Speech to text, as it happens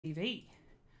TV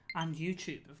and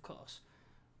YouTube, of course,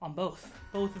 on both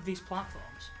of these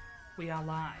platforms. We are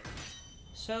live.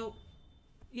 So,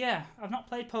 yeah, I've not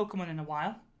played Pokemon in a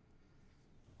while.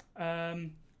 I've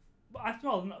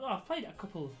played it a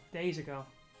couple days ago,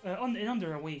 in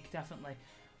under a week, definitely.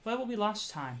 Where were we last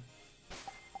time?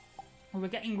 We were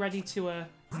getting ready to a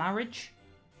marriage.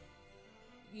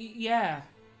 Yeah,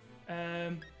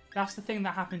 that's the thing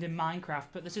that happened in Minecraft,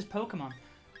 but this is Pokemon.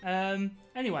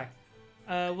 Anyway,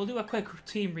 we'll do a quick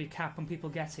team recap when people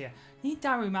get here. Need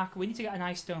Darumaka. We need to get an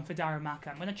Ice Stone for Darumaka.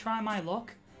 I'm gonna try my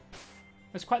luck.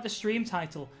 That's quite the stream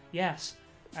title. Yes,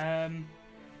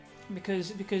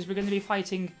 because we're going to be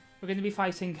fighting. We're going to be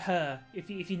fighting her. If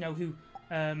you know who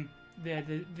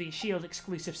the Shield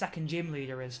exclusive second gym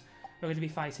leader is, we're going to be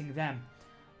fighting them.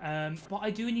 What I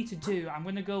do need to do, I'm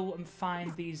going to go and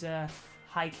find these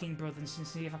hiking brothers and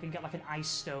see if I can get like an Ice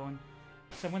Stone.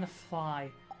 So I'm going to fly.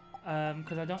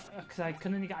 Because I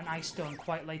can only get an Ice Stone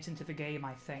quite late into the game,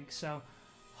 I think. So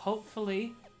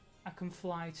hopefully I can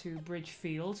fly to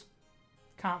Bridgefield.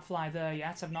 Can't fly there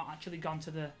yet. I've not actually gone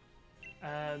to the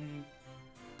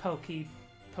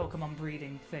Pokemon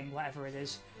breeding thing, whatever it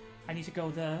is. I need to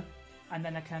go there, and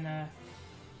then I can.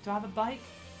 Do I have a bike?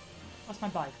 What's my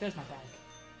bike? There's my bike.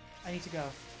 I need to go.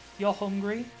 You're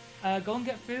hungry? Go and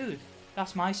get food.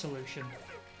 That's my solution.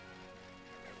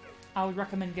 I would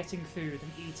recommend getting food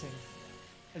and eating,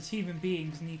 as human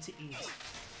beings need to eat.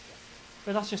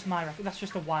 But that's just that's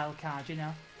just a wild card, you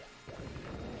know.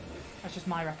 That's just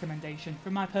my recommendation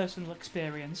from my personal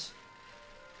experience.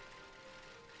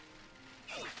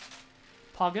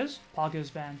 Poggers?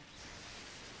 Poggers, Ben.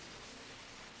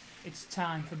 It's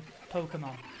time for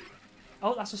Pokemon.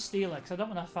 Oh, that's a Steelix. I don't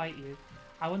want to fight you.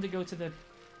 I want to go to the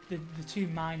two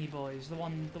Miney boys, the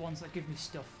ones that give me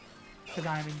stuff. Because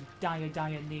I'm in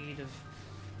dire need of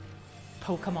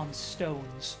Pokemon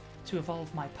stones to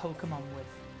evolve my Pokemon with.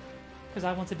 Because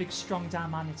I want a big strong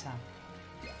Darmanitan.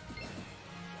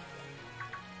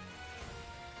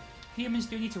 Humans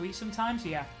do need to eat sometimes,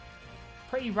 yeah.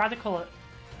 Pretty radical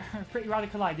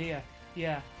idea.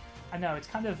 Yeah, I know, it's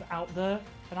kind of out there.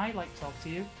 Can I, like, talk to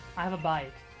you? I have a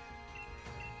bike.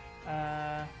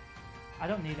 I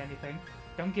don't need anything.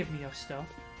 Don't give me your stuff.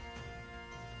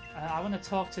 I want to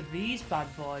talk to these bad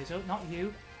boys. Oh, not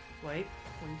you. Wait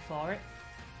for it.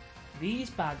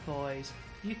 These bad boys.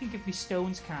 You can give me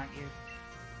stones, can't you?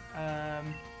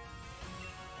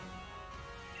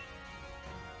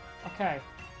 Okay.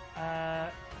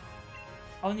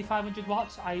 Only 500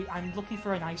 watts? I'm looking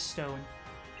for an Ice Stone.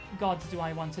 God, do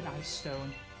I want an Ice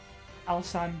Stone.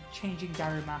 Else I'm changing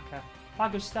Darumaka.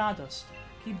 Bag of Stardust.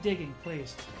 Keep digging,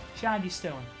 please. Shiny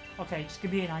Stone. Okay, just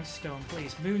give me an Ice Stone,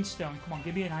 please. Moonstone, come on,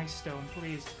 give me an Ice Stone,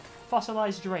 please.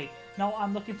 Fossilized Drake. Not what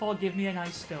I'm looking for, give me an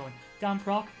Ice Stone.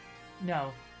 Damprock?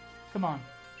 No. Come on.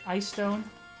 Ice Stone?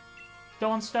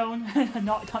 Dawnstone?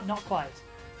 not quite.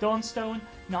 Dawnstone?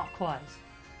 Not quite.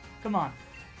 Come on.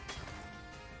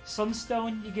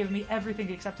 Sunstone? You give me everything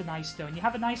except an Ice Stone. You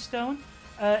have an Ice Stone?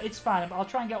 It's fine, but I'll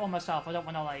try and get one myself. I don't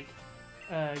want to, like,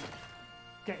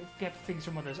 get things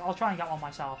from others. I'll try and get one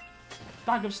myself.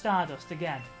 Bag of Stardust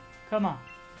again. Come on.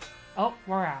 Oh,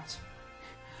 we're out.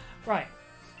 Right.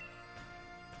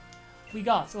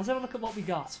 Let's have a look at what we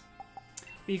got.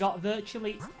 We got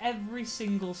virtually every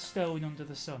single stone under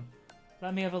the sun.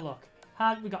 Let me have a look.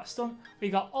 We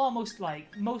got almost,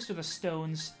 like, most of the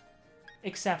stones,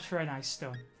 except for an Ice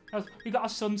Stone. We got a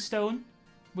Sunstone,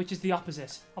 which is the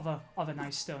opposite of an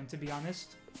Ice Stone, to be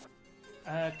honest.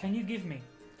 Can you give me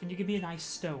an Ice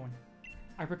Stone?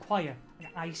 I require an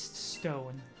iced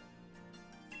stone.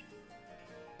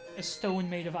 A stone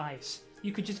made of ice.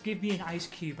 You could just give me an ice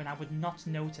cube and I would not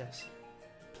notice.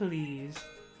 Please.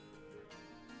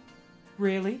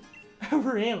 Really?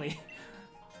 Really?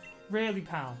 Really,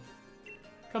 pal?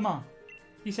 Come on.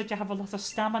 You said you have a lot of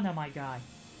stamina, my guy.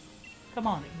 Come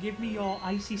on, give me your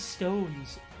icy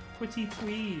stones. Pretty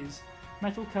please.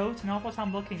 Metal coat, not what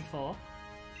I'm looking for.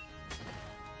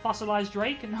 Fossilized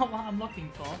Drake, not what I'm looking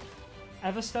for.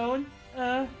 Everstone?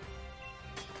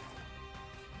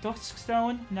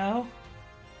 Duskstone? No.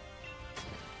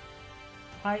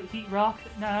 Heat Rock?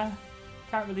 No.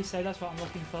 Can't really say that's what I'm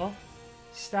looking for.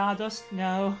 Stardust?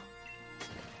 No.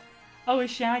 Oh, a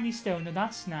Shiny Stone, and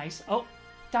that's nice. Oh,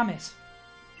 damn it.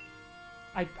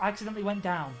 I accidentally went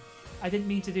down. I didn't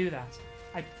mean to do that.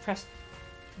 I pressed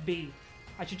B.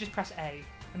 I should just press A.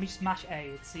 Let me just mash A,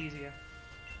 it's easier.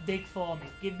 Dig for me.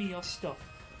 Give me your stuff.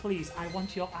 Please, I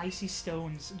want your icy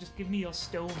stones. Just give me your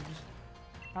stones.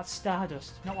 That's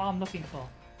Stardust. Not what I'm looking for.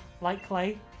 Light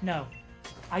clay? No.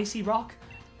 Icy rock?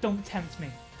 Don't tempt me.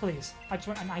 Please. I just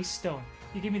want an ice stone.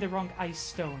 You give me the wrong ice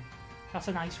stone. That's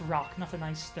a nice rock, not a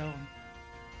nice stone.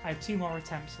 I have 2 more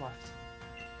attempts left.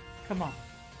 Come on.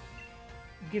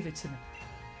 Give it to me.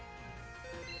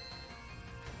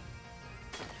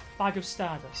 Bag of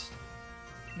Stardust.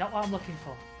 Not what I'm looking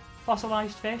for.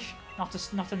 Fossilized fish. Not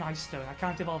a nice stone. I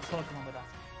can't evolve a Pokemon with that.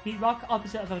 Heat rock,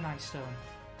 opposite of a nice stone.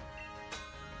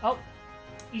 Oh,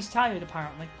 he's tired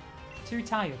apparently. Too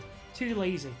tired. Too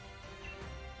lazy.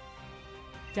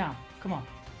 Damn. Come on.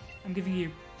 I'm giving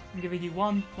you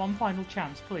one final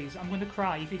chance, please. I'm gonna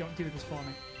cry if you don't do this for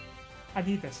me. I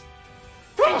need this.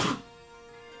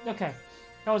 Okay.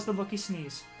 That was the lucky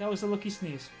sneeze. That was the lucky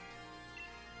sneeze.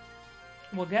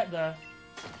 We'll get there.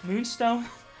 Moonstone.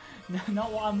 No,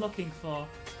 not what I'm looking for.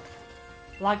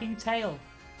 Lagging tail.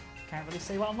 Can't really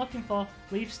say what I'm looking for.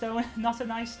 Leaf stone. Not a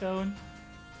nice stone.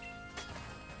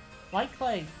 Light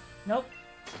clay. Nope.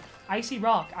 Icy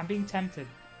rock. I'm being tempted.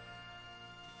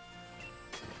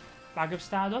 Bag of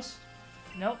Stardust.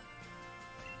 Nope.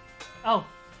 Oh.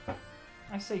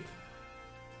 I see.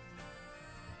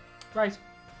 Right.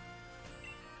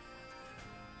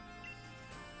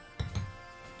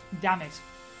 Damn it.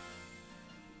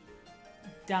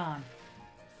 Darn.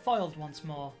 Foiled once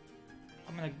more.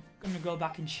 I'm gonna go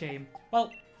back in shame.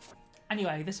 Well,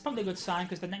 anyway, this is probably a good sign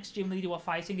because the next gym leader we're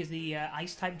fighting is the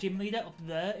ice type gym leader up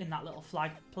there in that little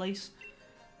flag place.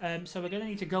 So we're gonna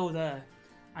need to go there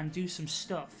and do some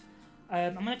stuff.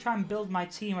 I'm gonna try and build my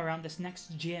team around this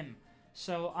next gym.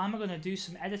 So I'm gonna do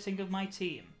some editing of my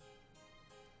team,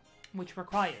 which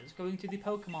requires going to the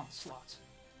Pokemon slot.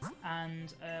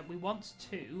 And we want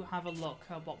to have a look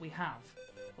at what we have,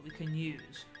 what we can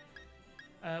use.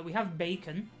 We have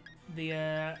Bacon,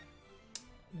 the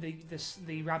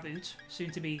Raboot,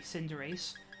 soon to be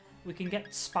Cinderace. We can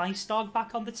get Spice Dog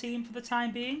back on the team for the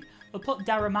time being. We'll put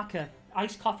Darumaka,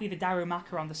 Ice Coffee the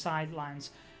Darumaka on the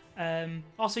sidelines.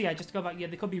 Also, yeah, just to go back, yeah,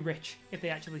 they could be rich if they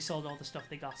actually sold all the stuff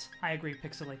they got. I agree,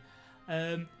 Pixely.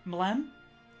 Malem,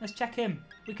 let's check him.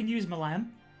 We can use Malem.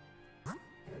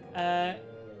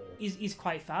 He's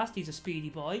quite fast. He's a speedy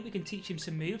boy. We can teach him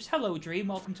some moves. Hello, Dream.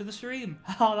 Welcome to the stream.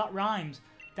 Oh, that rhymes.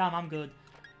 Damn, I'm good.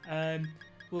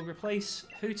 We'll replace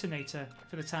Hootinator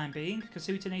for the time being, because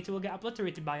Hootinator will get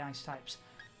obliterated by ice types.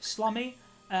 Slummy,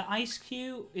 Ice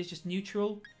Cube is just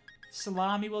neutral.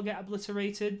 Salami will get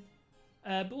obliterated,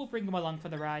 but we'll bring him along for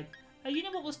the ride. You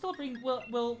know what? We'll still bring.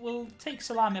 We'll take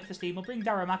Salami off the team. We'll bring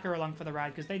Darumaka along for the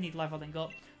ride because they need leveling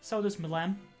up. So does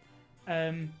Malem.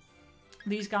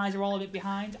 These guys are all a bit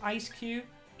behind. Ice Cube,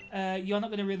 you're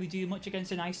not going to really do much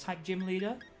against an ice type gym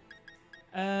leader.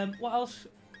 What else?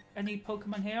 Any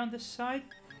Pokemon here on this side?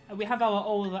 We have our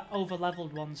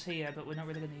over-leveled ones here, but we're not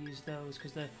really going to use those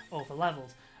because they're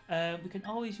over-leveled. We can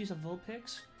always use a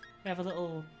Vulpix. We have a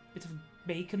little bit of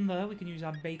Bacon there. We can use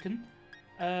our Bacon.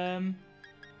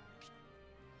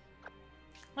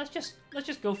 Let's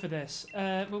just go for this.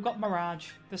 We've got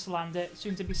Mirage, the Salandit,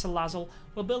 soon to be Salazzle.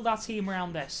 We'll build our team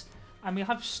around this, and we'll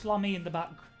have Slummy in the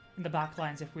back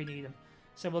lines if we need him.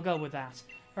 So we'll go with that.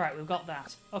 All right, we've got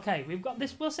that. Okay, we've got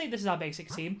this. We'll say this is our basic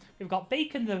team. We've got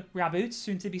Bacon the Raboot,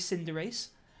 soon to be Cinderace.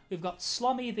 We've got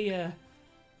Slummy the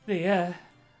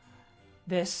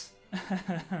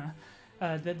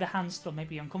hands still may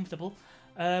be uncomfortable.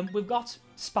 We've got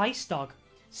Spice Dog,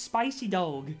 Spicy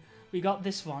Dog. We got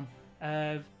this one.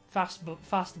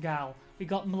 Fast gal. We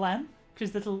got Malem,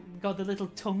 because got the little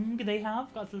tongue they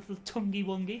have. Got the little tonguey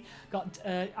wongy. Got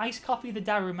Ice Coffee the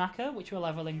Darumaka, which we're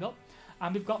leveling up.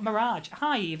 And we've got Mirage.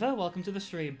 Hi Eva, welcome to the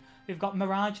stream. We've got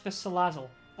Mirage the Salazzle.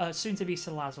 Soon to be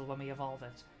Salazzle when we evolve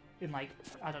it. In like,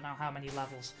 I don't know how many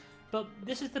levels. But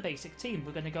this is the basic team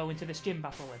we're going to go into this gym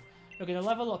battle with. We're going to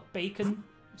level up Bacon,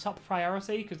 top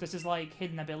priority, because this is like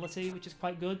hidden ability, which is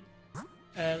quite good.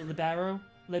 Libero,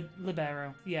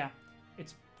 yeah.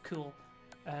 It's cool.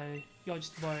 You're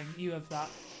just boring. You have that.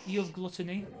 You have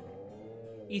Gluttony.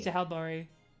 Eat a Hellberry.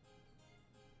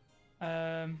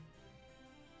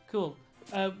 Cool.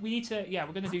 We need to... Yeah,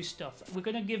 we're going to do stuff. We're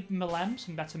going to give Malem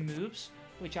some better moves,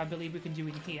 which I believe we can do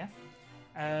in here.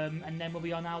 And then we'll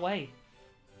be on our way.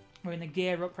 We're going to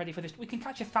gear up ready for this. We can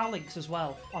catch a Phalanx as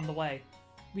well on the way.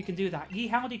 We can do that. Yee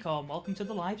howdy, Corn. Welcome to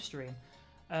the live stream.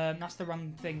 That's the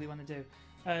wrong thing we want to do.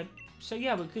 So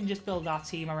yeah, we can just build our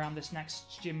team around this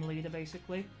next gym leader,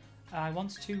 basically. I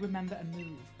want to remember a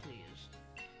move, please.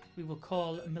 We will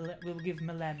give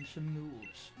Malem some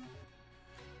moves.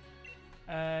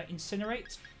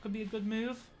 Incinerate could be a good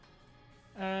move.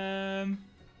 Okay,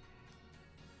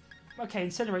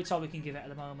 Incinerate's all we can give it at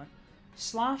the moment.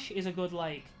 Slash is a good,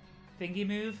 like, thingy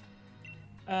move.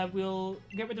 We'll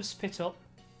get rid of Spit Up.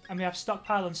 And we have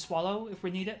Stockpile and Swallow if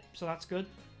we need it, so that's good.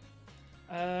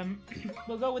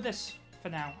 We'll go with this for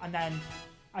now, and then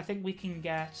I think we can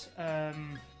get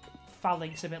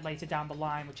Phalanx a bit later down the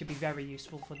line, which would be very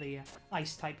useful for the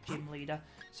Ice-type gym leader.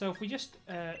 So if we just...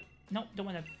 no, don't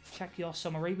want to check your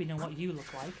summary. We know what you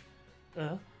look like.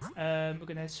 We're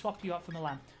going to swap you out for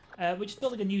Milan. We're just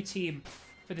building a new team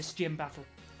for this gym battle.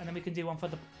 And then we can do one for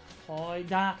the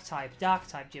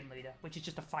Dark-type gym leader, which is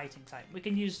just a fighting type. We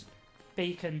can use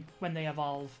Bacon when they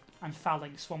evolve and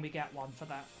Phalanx when we get one for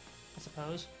that, I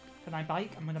suppose. Can I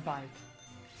bike? I'm going to bike.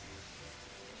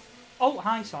 Oh,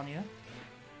 hi, Sonia.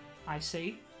 I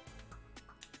see.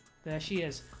 There she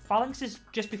is. Phalanx is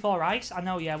just before Ice. I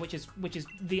know, yeah, which is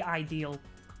the ideal,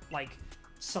 like,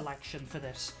 selection for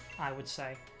this, I would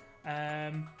say.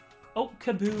 Oh,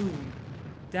 kaboom!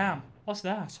 Damn, what's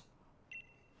that?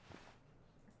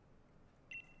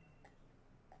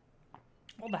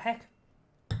 What the heck?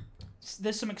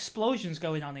 There's some explosions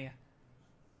going on here.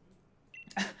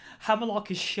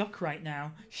 Hammerlock is shook right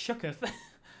now. Shooketh.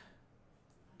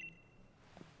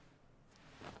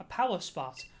 A power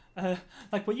spot.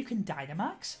 Like where you can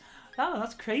Dynamax? Oh,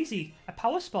 that's crazy. A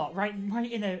power spot right in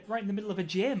the middle of a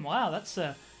gym. Wow, that's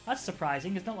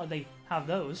surprising. It's not like they have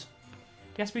those.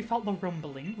 Guess we felt the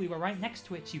rumbling. We were right next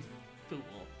to it, you fool.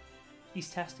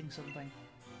 He's testing something.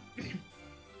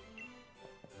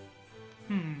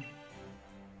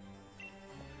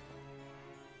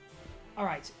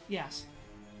 Alright, yes.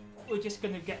 We're just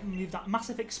going to get moved out.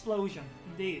 Massive explosion,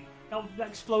 indeed. That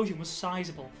explosion was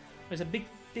sizable. There's a big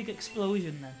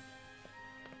explosion then.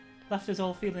 Left us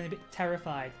all feeling a bit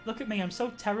terrified. Look at me, I'm so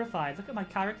terrified. Look at my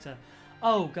character.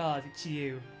 Oh god, it's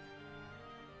you.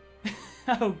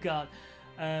 Oh god.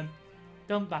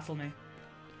 Don't battle me.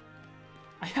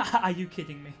 Are you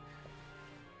kidding me?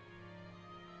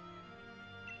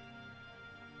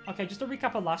 Okay, just to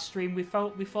recap our last stream, we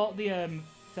fought the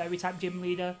fairy type gym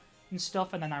leader and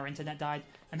stuff, and then our internet died,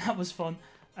 and that was fun.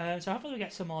 So hopefully we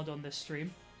get some more done this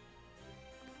stream.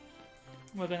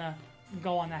 We're gonna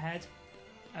go on ahead,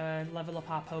 level up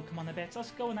our Pokemon a bit.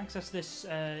 Let's go and access this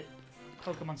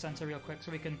Pokemon Center real quick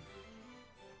so we can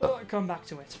come back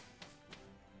to it.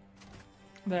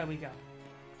 There we go.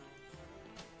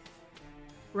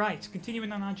 Right,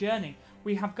 continuing on our journey.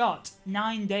 We have got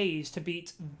 9 days to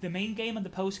beat the main game and the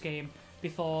post game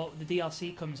before the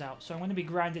DLC comes out. So I'm going to be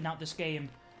grinding out this game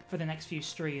for the next few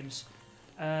streams.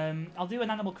 I'll do an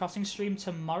Animal Crossing stream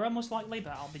tomorrow most likely,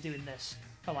 but I'll be doing this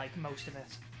for like most of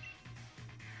it.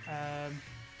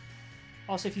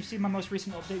 Also, if you've seen my most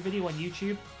recent update video on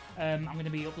YouTube, I'm going to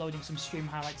be uploading some stream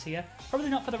highlights here. Probably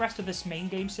not for the rest of this main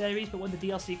game series, but when the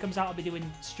DLC comes out, I'll be doing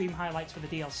stream highlights for the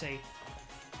DLC.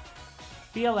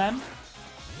 BLM.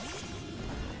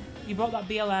 You bought that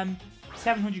BLM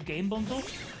 700 game bundle?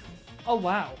 Oh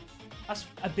wow, that's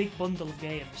a big bundle of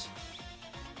games.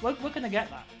 Where can I get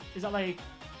that? Is that like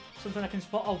something I can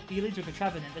spot? Oh, he leads with a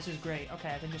Trevenant. This is great.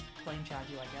 Okay, I can just flame charge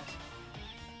you, I guess.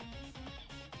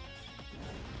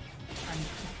 And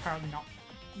apparently not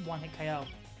one-hit KO.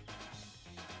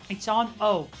 It's on.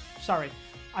 Oh, sorry.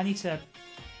 I need to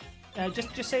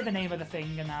just say the name of the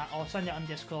thing, and I'll send it on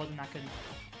Discord, and I can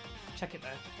check it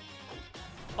there.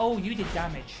 Oh, you did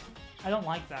damage. I don't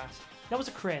like that. That was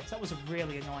a crit. That was a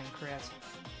really annoying crit.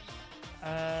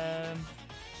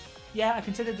 Yeah, I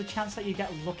considered the chance that you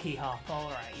get Lucky Hop.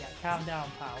 Alright, yeah, calm down,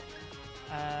 pal.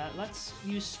 Let's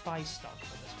use Spice Stock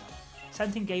for this one.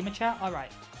 Sent in gamer chat?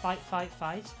 Alright.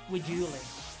 Fight. We're dueling.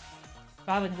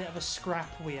 We're having a bit of a scrap,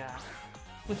 we are.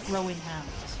 We're throwing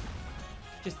hands.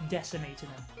 Just decimating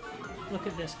him. Look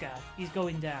at this guy. He's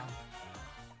going down.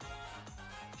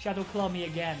 Shadow Claw me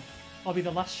again. I'll be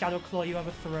the last Shadow Claw you ever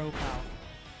throw, pal.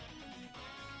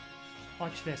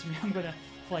 Watch this. I'm gonna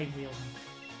Flame Wheel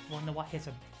him. Wonder what hit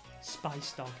him.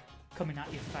 Spice Dog. Coming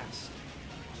at you fast.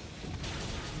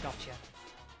 Gotcha.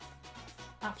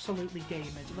 Absolutely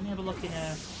gamers. Let me have a look in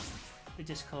the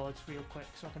Discord real quick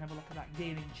so I can have a look at that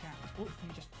gaming chat. Oh, let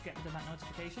me just get rid of that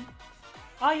notification.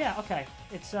 Oh yeah, okay.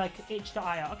 It's like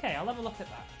itch.io. Okay, I'll have a look at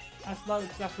that.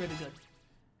 That's really good.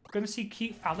 Gonna see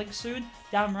cute Phalanx soon?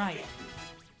 Damn right.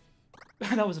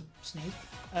 That was a sneeze.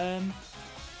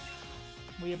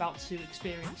 We're about to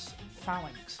experience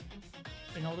Phalanx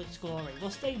in all its glory.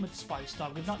 We're staying with Spice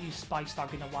Dog. We've not used Spice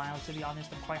Dog in a while, to be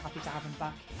honest. I'm quite happy to have him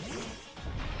back.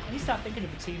 I need to start thinking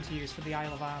of a team to use for the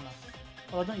Isle of Armor.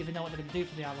 Well, I don't even know what they're going to do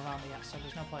for the Isle of Armor yet, so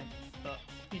there's no point. But,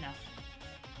 you know.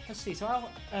 Let's see. So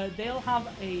they'll have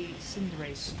a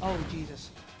Cinderace. Oh,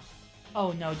 Jesus.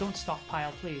 Oh, no. Don't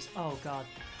stockpile, please. Oh, God.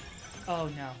 Oh,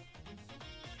 no.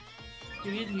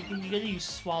 You're going to use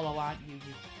Swallow, aren't you,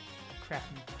 you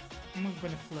cretin? I'm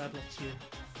going to Flare Blitz you.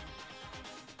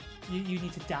 You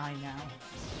need to die now.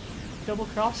 Double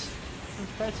Cross from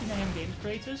 13 AM Games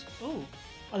creators? Ooh.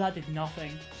 Oh, that did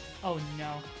nothing. Oh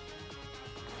no.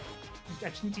 I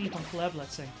just need to keep on flare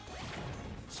blitzing.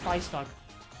 Spice Dog.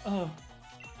 Oh.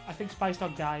 I think Spice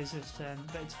Dog dies this turn,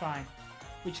 but it's fine.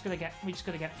 We just gotta get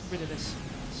rid of this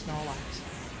Snorlax.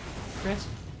 Crit.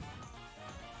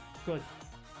 Good.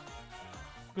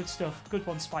 Good stuff. Good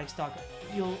one, Spice Dog.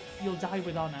 You'll die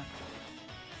with honor.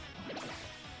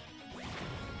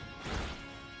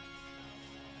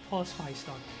 Poor Spice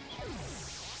Dog.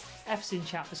 F's in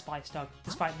chat for Spice Dog,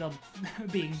 despite them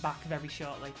being back very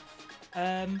shortly.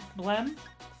 Milem?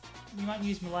 We might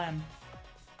use Milem.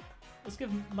 Let's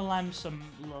give Milem some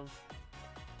love.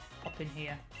 Up in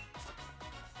here.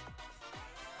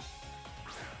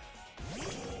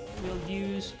 We'll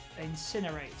use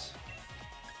Incinerate.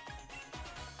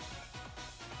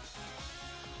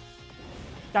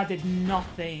 That did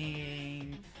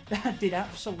nothing. That did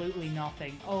absolutely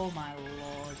nothing. Oh my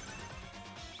lord.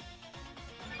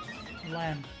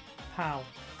 Lem. Pow.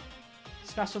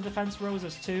 Special defense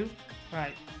roses too?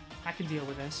 Right. I can deal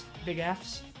with this. Big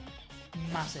Fs.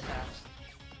 Massive Fs.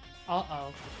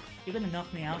 Uh-oh. You're gonna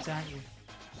knock me out, aren't you?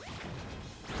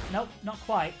 Nope, not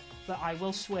quite. But I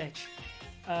will switch.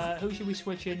 Who should we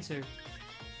switch into?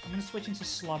 I'm gonna switch into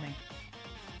Slummy.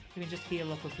 We can just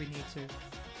heal up if we need to.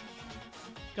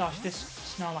 Gosh, this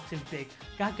Snorlax is big.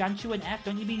 Gargantuan F?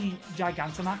 Don't you mean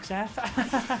Gigantamax F?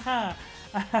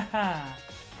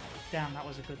 Damn, that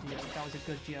was a good joke. That was a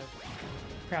good joke.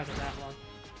 Proud of that one.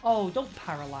 Oh, don't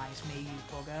paralyze me, you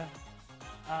bugger.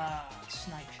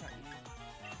 Snipe Shot you.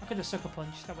 I could have Sucker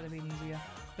Punch. That would have been easier.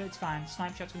 But it's fine.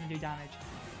 Snipe Shot's going to do damage.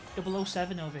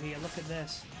 007 over here. Look at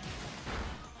this.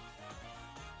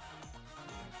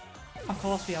 Of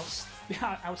course we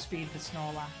outspeed the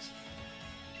Snorlax.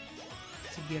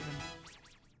 It's a given.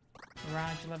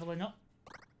 Mirage leveling up.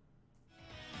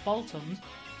 Boltons.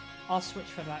 I'll switch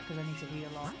for that because I need to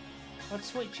heal up.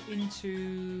 Let's switch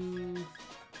into...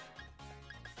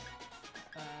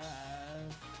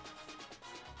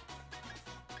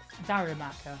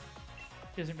 Darumaka.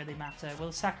 Doesn't really matter.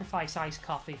 We'll sacrifice Ice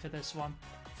Coffee for this one.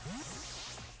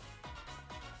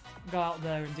 Go out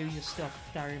there and do your stuff,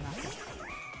 Darumaka.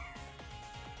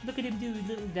 Look at him do a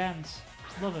little dance.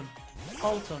 Love him.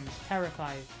 Boltons.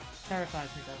 Terrifies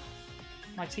me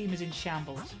though. My team is in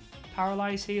shambles.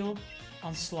 Paralyze heal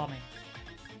on Slummy.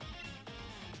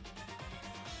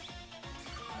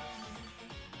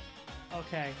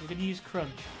 Okay, we're gonna use Crunch.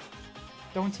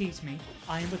 Don't eat me.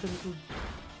 I am with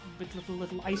a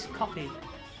little iced coffee.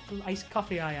 Little iced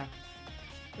coffee I am.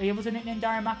 Are you able to nickname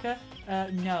Darumaka?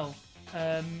 No.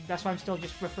 That's why I'm still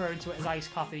just referring to it as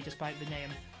iced coffee despite the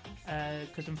name.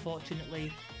 Because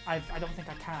unfortunately, I don't think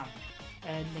I can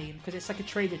name, because it's like a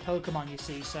traded Pokemon, you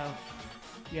see. So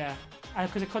yeah,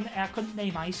 because I couldn't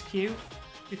name Ice Cube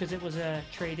because it was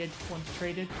once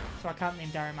traded, so I can't name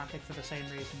Darumaka for the same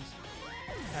reasons.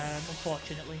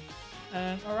 Unfortunately.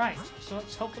 Alright, so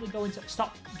let's hopefully go into...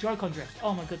 Stop! Joy-Con drift.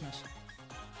 Oh my goodness.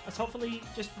 Let's hopefully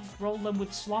just roll them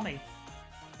with Slummy.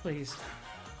 Please.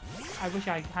 I wish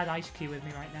I had Ice Cube with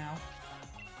me right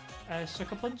now.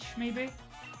 Sucker Punch, maybe?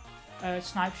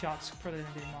 Snipe Shot's probably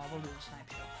going to do more. We'll do a Snipe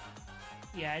Shot.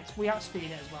 Yeah, we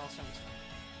outspeed it as well, so it's fine.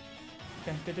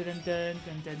 Dun dun dun dun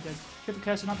dun dun dun. Could the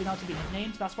cursor not be allowed to be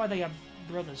nicknamed? That's why they are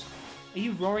brothers. Are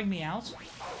you roaring me out?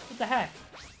 What the heck?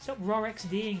 Stop roar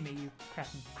XDing me, you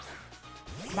cretin.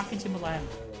 Back into Milan.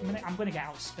 I'm gonna get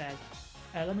outsped.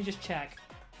 Let me just check.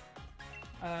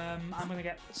 I'm gonna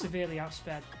get severely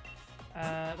outsped.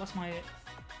 What's my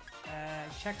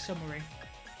check summary?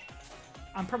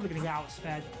 I'm probably gonna get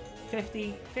outsped.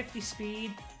 50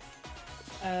 speed.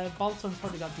 Bolton's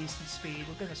probably got decent speed.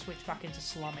 We're gonna switch back into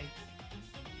Slummy.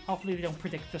 Hopefully they don't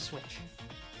predict the switch.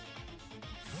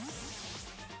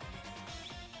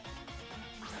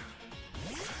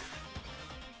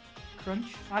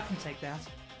 Crunch? I can take that.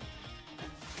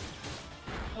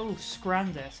 Oh,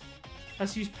 scrand it.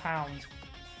 Let's use Pound.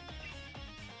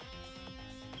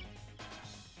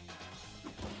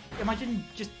 Imagine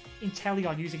just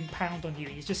Inteleon using Pound on you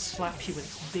and he just slaps you with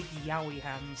his big yowie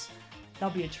hands.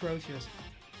 That'd be atrocious.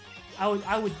 I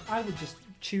would just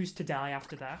choose to die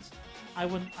after that. I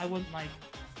wouldn't like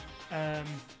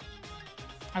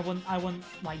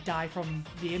die from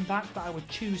the impact, but I would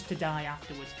choose to die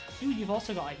afterwards. Dude, you've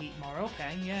also got a Heatmore.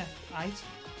 Okay, yeah, right.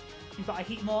 You've got a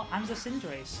Heatmore and a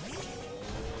Cinderace.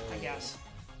 I guess.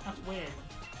 That's weird.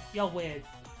 You're weird.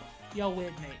 You're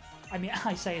weird, mate. I mean,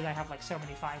 I say I have like so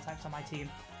many fire types on my team.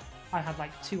 I have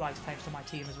like 2 ice types on my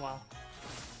team as well.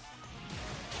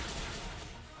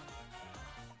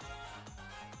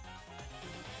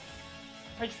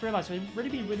 I just realised it would really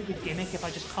be a really good gimmick if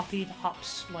I just copied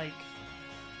Hop's like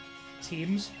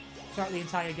teams throughout the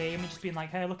entire game and just being like,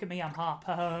 hey, look at me, I'm Hop.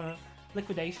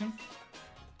 Liquidation.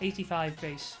 85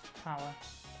 base power.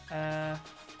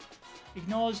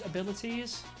 Ignores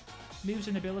abilities. Moves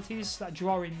and abilities that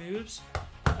draw in moves.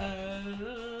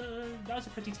 That was a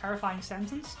pretty terrifying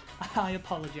sentence. I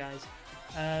apologise.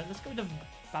 Let's go to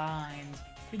bind.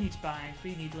 We need bind.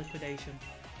 We need liquidation.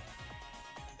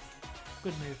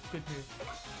 Good move. Good move.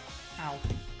 Ow.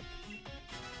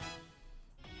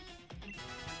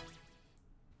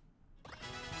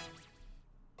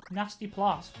 Nasty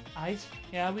plot. Right?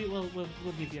 Yeah, we'll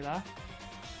give you that.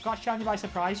 Got shiny by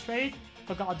surprise trade.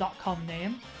 Forgot a .com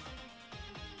name.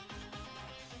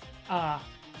 F.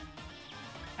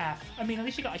 I mean, at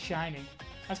least you got a shiny.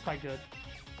 That's quite good.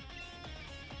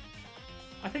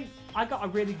 I think I got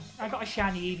a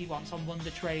shiny Eevee once on Wonder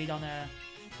Trade on a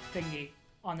thingy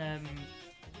on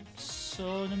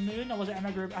Sun and Moon, or was it a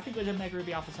Mega Ruby? I think it was a Mega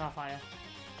Ruby Alpha Sapphire,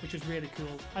 which was really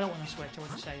cool. I don't want to switch. I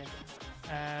want to say it.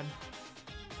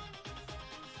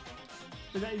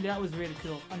 But that was really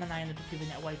cool, and then I ended up giving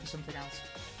it away for something else,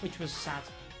 which was sad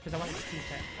because I wanted to keep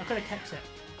it. I could have kept it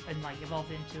and like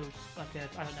evolved it into like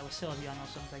I don't know, a Sylveon or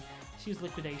something. Let's use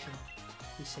liquidation.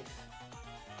 Be safe.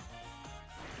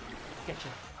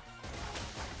 Getcha.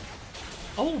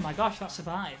 Oh my gosh, that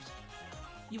survived.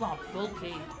 You are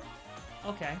bulky.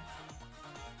 Okay.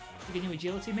 You can do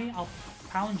agility me? I'll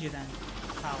pound you then,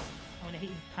 pal. I'm gonna hit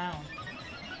you with pound.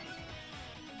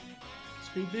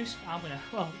 Speed boost? I'm gonna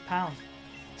pound.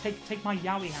 Take my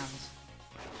Yowie hands.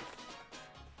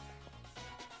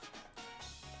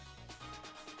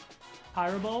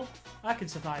 Pyro Ball? I can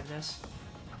survive this.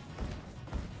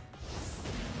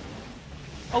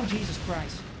 Oh Jesus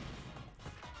Christ.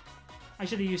 I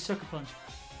should have used Sucker Punch.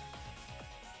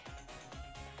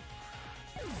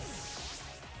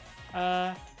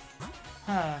 I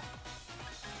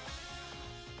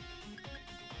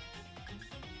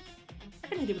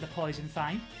can hit it with a poison,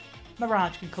 fine.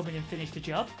 Mirage can come in and finish the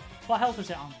job. What health was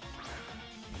it on?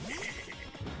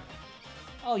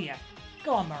 Oh yeah.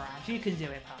 Go on, Mirage. You can do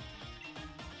it, pal.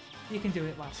 You can do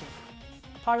it, lassie.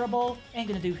 Pyro Ball ain't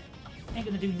gonna do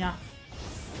naff.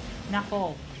 Naff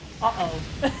all. Uh-oh.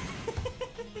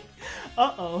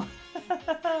 Uh-oh.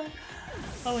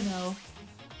 Oh no.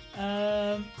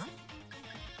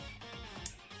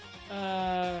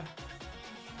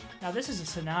 Now this is a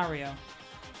scenario.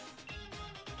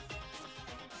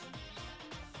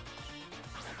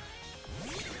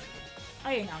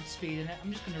 I ain't outspeeding it.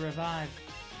 I'm just gonna revive.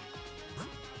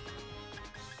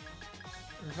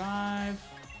 Revive.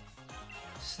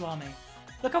 Slummy.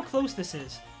 Look how close this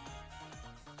is.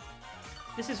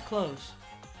 This is close.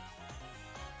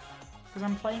 Because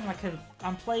I'm playing like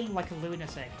a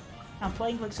lunatic. I'm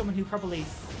playing like someone who probably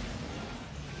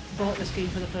bought this game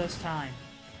for the first time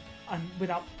and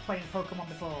without playing Pokemon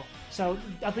before. So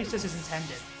at least this is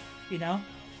intended, you know?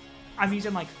 I'm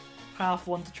using like half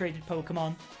Wonder Traded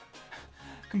Pokemon.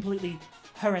 Completely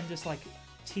horrendous like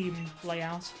team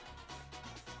layout.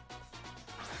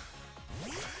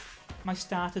 My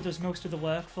starter does most of the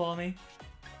work for me.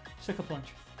 Sucker Punch.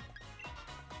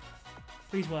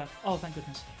 Please work. Oh, thank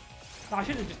goodness. I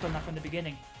should have just done that from the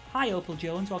beginning. Hi, Opal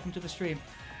Jones. Welcome to the stream.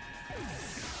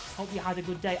 Hope you had a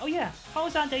good day. Oh, yeah. How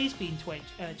has our days been,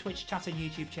 Twitch chat and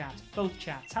YouTube chat? Both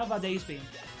chats. How have our days been?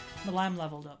 Milam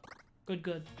leveled up. Good,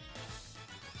 good.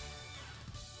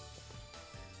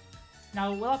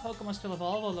 Now, will our Pokemon still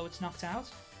evolve, although it's knocked out?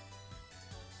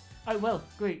 Oh, well.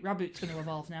 Great. Raboot's going to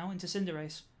evolve now into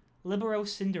Cinderace. Libero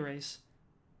Cinderace.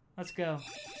 Let's go.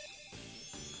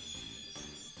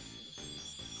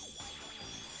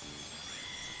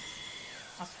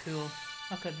 That's cool.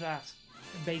 Look at that.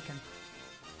 Bacon.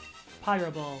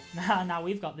 Pyro Ball. Now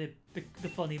we've got the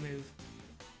funny move.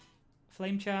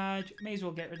 Flame Charge. May as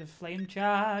well get rid of Flame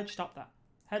Charge. Stop that.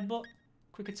 Headbutt.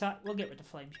 Quick Attack. We'll get rid of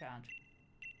Flame Charge.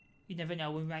 You never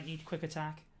know, we might need Quick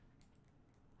Attack.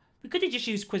 We could have just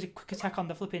used Quick Attack on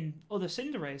the flipping other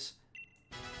Cinderace.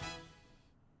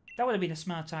 That would have been a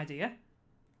smart idea.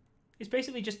 It's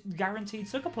basically just guaranteed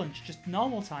Sucker Punch, just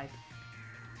normal type.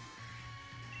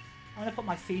 I'm gonna put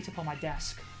my feet up on my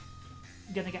desk.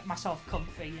 I'm gonna get myself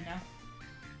comfy, you know?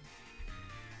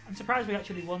 I'm surprised we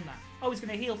actually won that. Oh, he's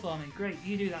gonna heal for me. Great,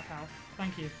 you do that, pal.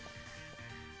 Thank you.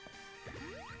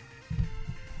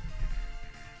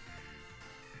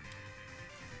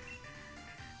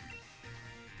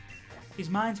 His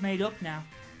mind's made up now.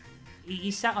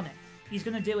 He's set on it. He's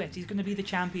going to do it. He's going to be the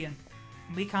champion.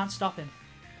 And we can't stop him.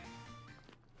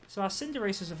 So our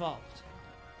Cinderace has evolved.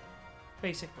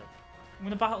 Basically. I'm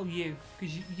going to battle you.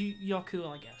 Because you're cool,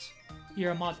 I guess.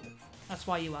 You're a model. That's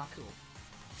why you are cool.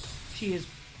 She is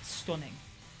stunning.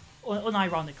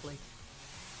 Unironically.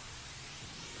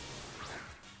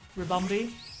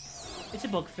 Ribombi. It's a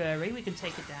bug fairy. We can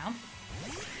take it down.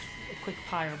 A quick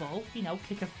fireball. You know,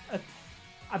 kick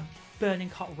a burning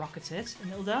hot rock at it,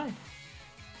 and it'll die.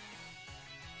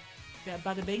 Yeah,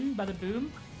 bada bing, bada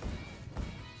boom.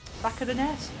 Back of the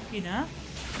net, you know?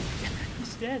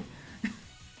 It's dead.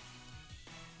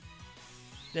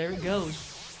 There it goes.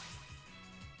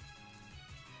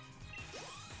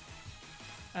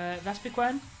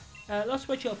 Vespiquen. Let's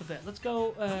switch it up a bit. Let's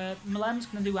go. MILF's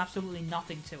going to do absolutely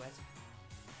nothing to it.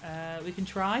 We can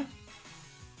try.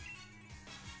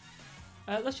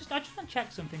 I just want to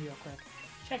check something real quick.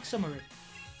 Check summary.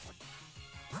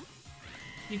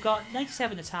 You've got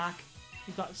 97 attack.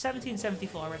 You've got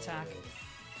 1774 attack.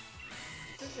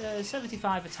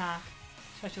 75 attack.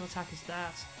 Special attack is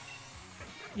that.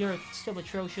 You're still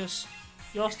atrocious.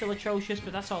 You're still atrocious,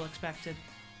 but that's all expected.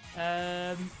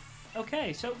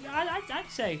 Okay, so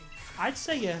I'd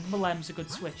say MILF's a good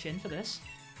switch in for this.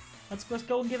 Let's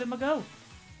go and give him a go.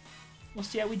 We'll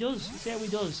see how he does. See how he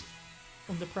does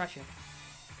under pressure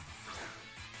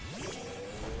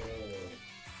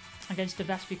against the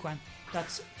Vespiquen.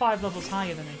 That's 5 levels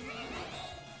higher than him.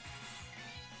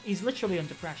 He's literally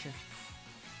under pressure.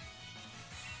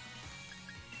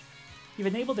 You've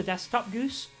enabled the desktop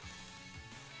goose.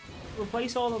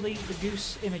 Replace all of the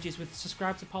goose images with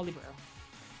subscribe to Polybro.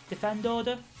 Defend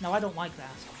order? No, I don't like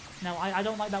that. No, I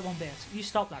don't like that one bit. You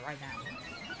stop that right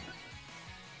now.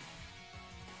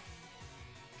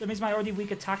 That means my already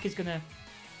weak attack is gonna...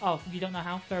 Oh, you don't know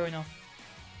how? Fair enough.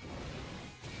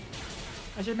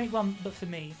 I should make one, but for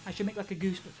me. I should make like a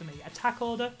goose, but for me. Attack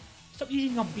order? Stop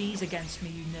using your bees against me,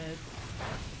 you nerd.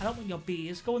 I don't want your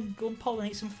bees. Go and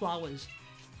pollinate some flowers.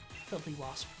 Filthy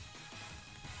wasp.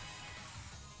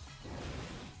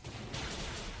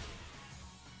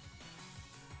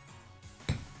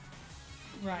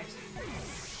 Right.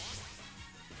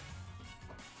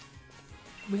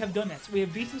 We have done it. We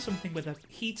have beaten something with a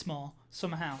Heatmore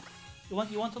somehow. You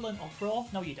want to learn Uproar?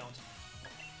 No, you don't.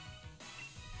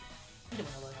 You don't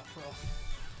want to learn Uproar.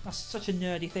 That's such a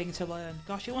nerdy thing to learn.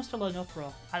 Gosh, who wants to learn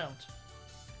Uproar? I don't.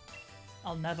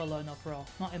 I'll never learn Uproar.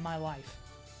 Not in my life.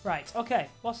 Right, okay.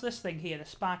 What's this thing here? The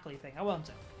sparkly thing. I want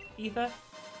it. Ether?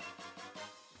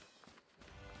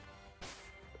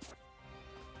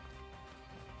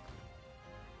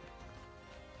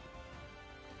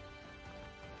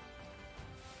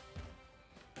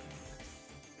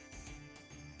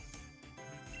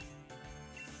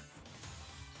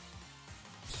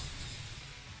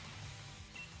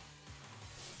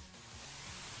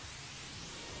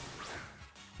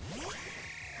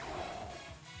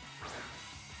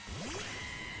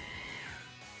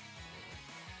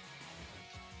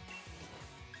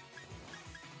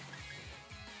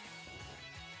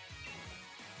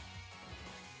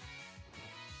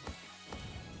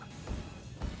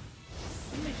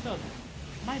 Sure.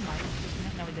 My mic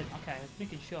just... No, it didn't. Okay, I was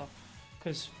making sure.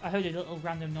 Because I heard a little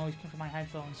random noise come from my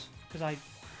headphones. Because I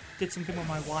did something with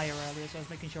my wire earlier, so I was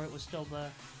making sure it was still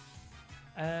there.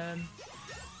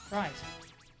 Right.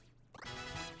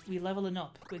 We're leveling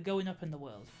up. We're going up in the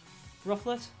world.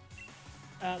 Rufflet.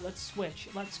 Let's switch.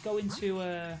 Let's go into...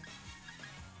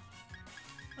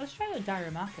 Let's try the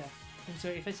Diramaka. So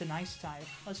if it's an ice type.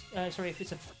 Sorry, if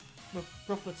it's a...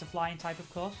 Rufflet's a flying type, of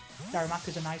course.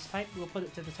 Daramaka's a nice type. We'll put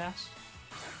it to the test.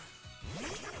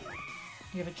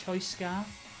 You have a choice scarf.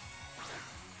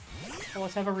 For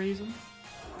whatever reason.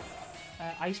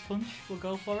 Ice Punch. We'll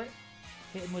go for it.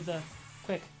 Hit him with a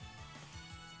quick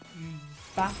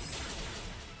bat.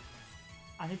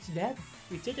 And it's dead.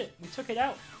 We did it. We took it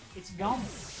out. It's gone.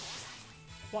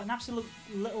 What an absolute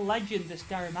little legend this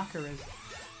Daramaka is.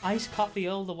 Ice coffee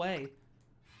all the way.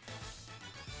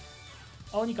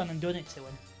 Only gone and done it to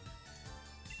him.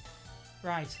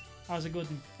 Right. That was a good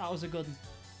one. That was a good one.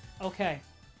 Okay.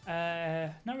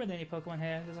 Not really any Pokemon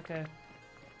here. There's like a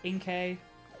Inkay,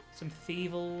 some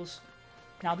Thievals.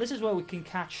 Now this is where we can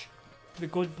catch the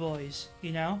good boys,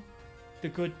 you know? The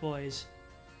good boys.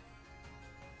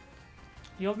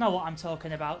 You'll know what I'm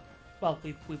talking about. Well,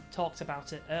 we've talked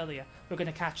about it earlier. We're going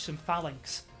to catch some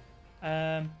Phalanx.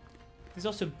 There's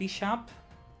also Bishab,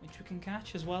 which we can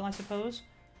catch as well, I suppose.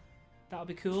 That'll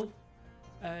be cool.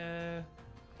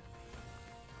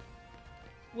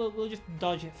 We'll just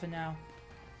dodge it for now.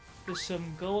 There's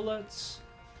some Golets,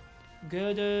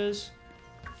 Girders.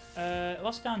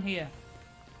 What's down here?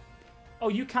 Oh,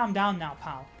 you calm down now,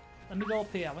 pal. Let me go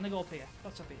up here. I want to go up here.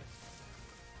 What's up here?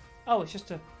 Oh, it's just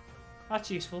a...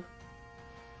 That's useful.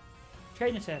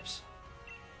 Trainer tips.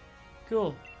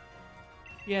 Cool.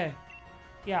 Yeah.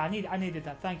 Yeah, I needed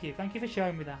that. Thank you. Thank you for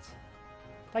showing me that.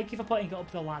 Thank you for putting it up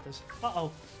the ladders.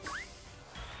 Uh-oh.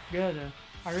 Girder.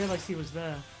 I realised he was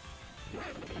there.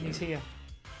 And he's here.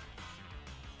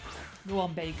 Go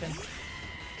on, Bacon.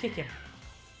 Kick him.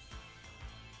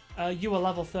 You are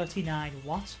level 39.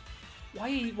 What?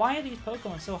 Why are these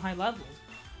Pokemon so high leveled?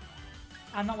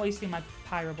 I'm not wasting my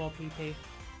Pyro Ball PP.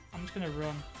 I'm just gonna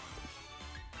run.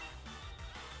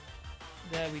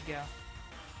 There we go.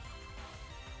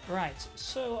 Right,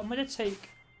 so I'm gonna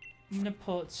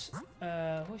put,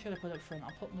 what should I put up front?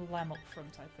 I'll put Lem up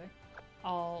front, I think.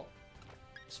 I'll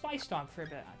Spice Dog for a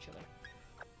bit, actually.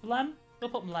 Lem? We'll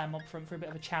put Lem up front for a bit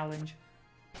of a challenge.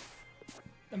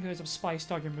 And because of Spice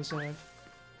Dog in reserve.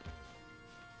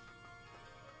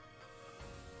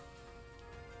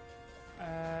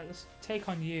 Let's take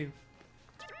on you.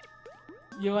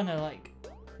 You're gonna, like,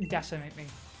 decimate me.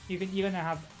 You're gonna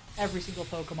have every single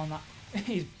Pokemon that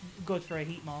is good for a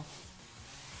Heatmor.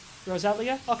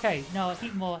 Roselia? Okay, no,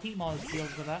 Heatmor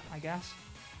deals with that, I guess.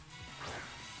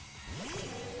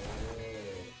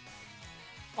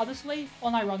 Honestly,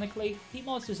 unironically,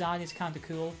 Heatmor's design is kinda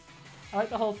cool. I like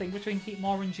the whole thing between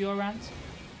Heatmor and Durant.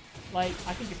 Like,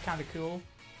 I think it's kinda cool.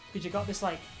 Because you got this,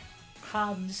 like,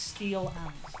 hand steel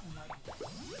ant. And, like,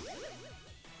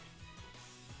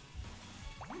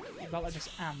 you've got, like, this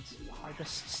ant. Like,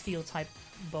 this steel type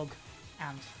bug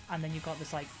ant. And then you've got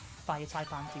this, like, fire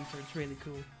type anteater. It's really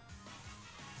cool.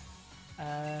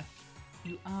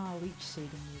 You are leech seeding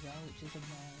me though, which is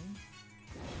annoying.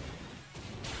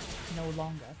 No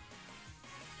longer.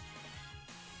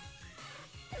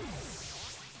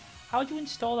 How would you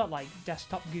install that, like,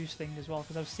 desktop goose thing as well?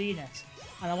 Because I've seen it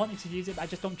and I wanted to use it, but I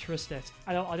just don't trust it.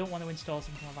 I don't want to install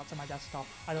something like that to my desktop.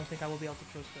 I don't think I will be able to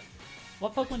trust it.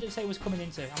 What Pokemon did it say it was coming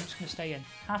into? I'm just gonna stay in.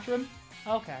 Hatterum?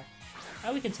 Okay.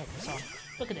 Oh, we can take this on.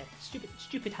 Look at it.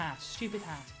 Stupid hat. Stupid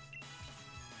hat.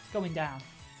 It's going down.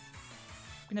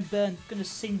 Gonna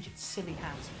singe its silly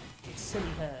hat. Its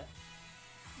silly hair.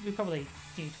 We probably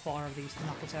need 4 of these to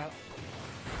knock it out.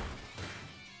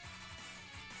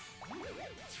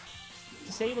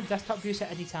 Disable desktop use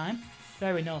at any time?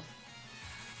 Fair enough.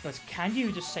 But can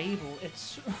you disable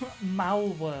its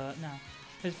malware? No.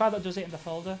 There's a file that does it in the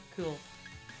folder. Cool.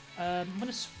 I'm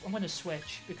gonna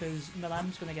switch because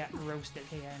Milam's gonna get roasted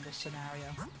here in this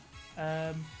scenario.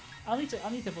 I'll need to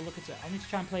have a look at it. I'll need to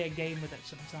try and play a game with it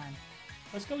sometime.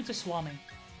 Let's go into Swarming.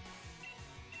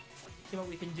 See what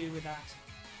we can do with that.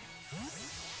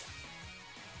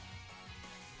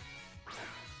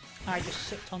 I just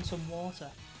sipped on some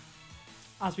water.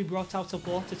 As we brought out a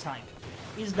water type.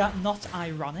 Is that not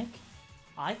ironic?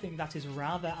 I think that is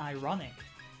rather ironic.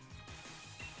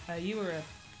 You were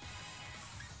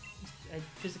a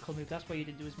physical move, that's why you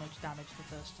didn't do as much damage the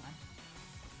first time.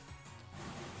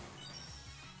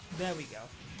 There we go.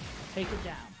 Take it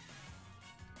down.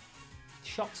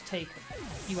 Shots taken.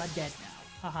 You are dead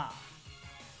now. Haha.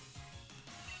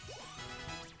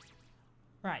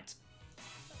 Right.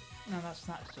 No, that's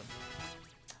done.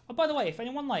 Oh, by the way, if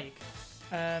anyone like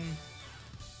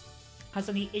has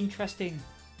any interesting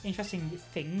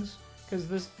things,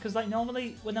 because like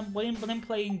normally when I'm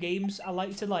playing games, I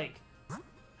like to like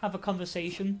have a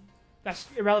conversation that's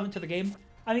irrelevant to the game.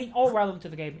 I mean, all relevant to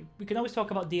the game. We can always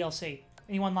talk about DLC.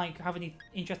 Anyone like have any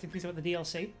interesting things about the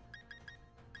DLC?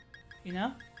 You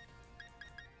know?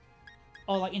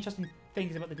 Or like interesting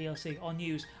things about the DLC or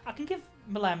news. I can give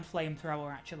Milem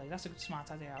Flamethrower actually. That's a smart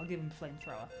idea. I'll give him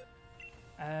Flamethrower.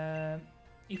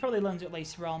 He probably learns it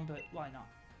later on, but why not?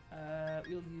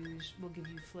 We'll give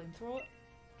you Flamethrower.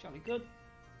 Jolly good.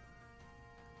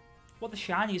 What the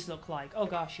shinies look like? Oh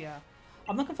gosh, yeah.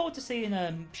 I'm looking forward to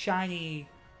seeing shiny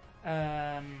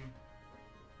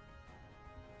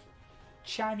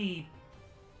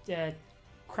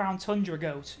Crown Tundra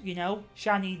goat, you know?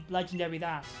 Shiny legendary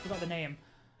that. Forgot the name.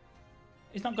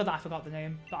 It's not good that I forgot the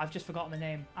name, but I've just forgotten the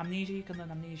name. Amnesia, you can learn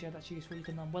Amnesia, that's useful. You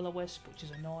can learn Will-O-Wisp, which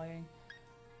is annoying.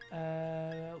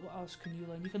 What else can you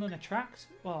learn? You can learn Attract.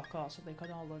 Well, of course, they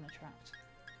can all learn Attract.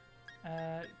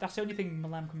 That's the only thing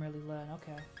Milem can really learn,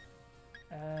 okay.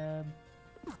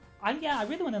 Yeah, I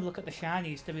really want to look at the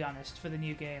shinies, to be honest, for the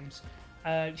new games.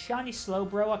 Shiny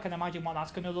Slowbro, I can imagine what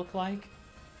that's going to look like.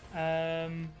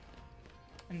 And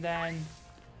then,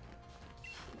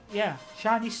 yeah,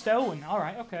 Shiny Stone.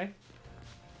 Alright, okay.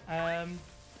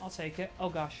 I'll take it. Oh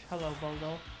gosh, hello,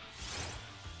 Bulldog.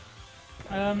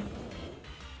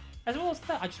 As well as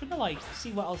that, I just want to like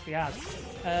see what else they had.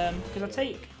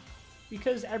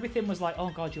 Because everything was like, oh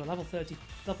god, you're level 30,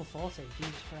 level 40,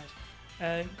 Jesus Christ.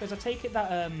 Because I take it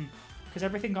that because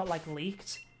everything got like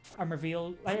leaked and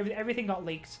revealed, like everything got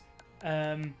leaked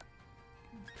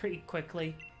pretty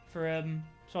quickly for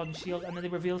Sword and Shield, and then they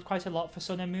revealed quite a lot for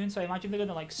Sun and Moon. So I imagine they're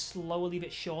gonna like slowly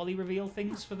but surely reveal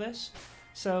things for this.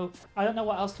 So I don't know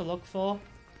what else to look for,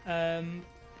 but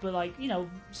like, you know,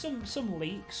 some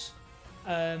leaks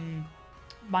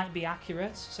might be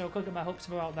accurate, so I could get my hopes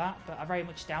up about that, but I very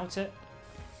much doubt it.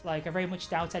 Like, I very much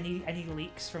doubt any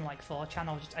leaks from, like,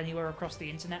 4chan or just anywhere across the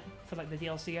internet for, like, the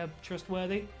DLC are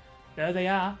trustworthy. There they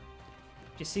are. Do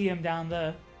you see them down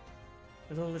there?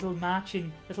 Little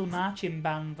marching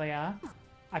band they are.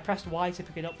 I pressed Y to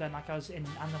pick it up then, like I was in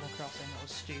Animal Crossing. That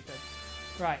was stupid.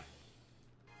 Right.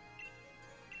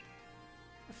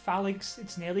 Phalanx.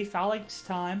 It's nearly Phalanx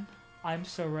time. I'm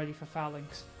so ready for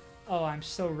Phalanx. Oh, I'm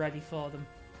so ready for them.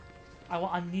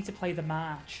 I need to play the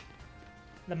march.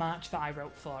 The march that I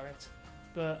wrote for it.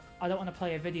 But I don't want to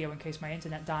play a video in case my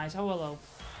internet dies. Oh, hello.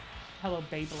 Hello,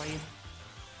 Beyblade.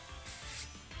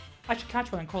 I should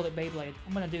catch one and call it Beyblade.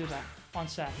 I'm going to do that. One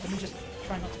sec. Let me just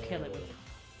try not to kill it with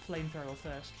flamethrower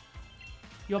first.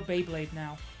 You're Beyblade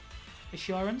now.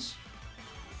 Assurance?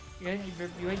 You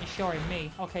ain't assuring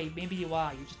me. Okay, maybe you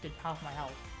are. You just did half my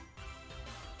health.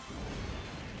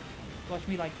 Watch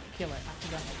me, like, kill it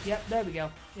accidentally. Yep, there we go.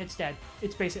 It's dead.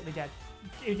 It's basically dead.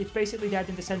 It's basically dead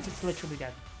in the sense it's literally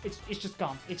dead. It's just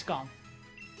gone. It's gone.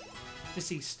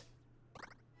 Deceased.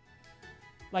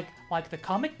 Like the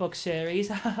comic book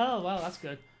series. Oh, well, that's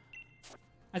good.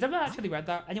 I've never actually read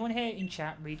that. Anyone here in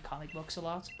chat read comic books a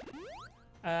lot?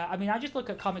 I mean, I just look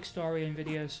at comic story and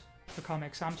videos for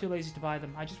comics. I'm too lazy to buy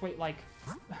them. I just wait, like,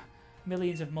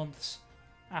 millions of months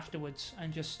afterwards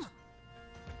and just...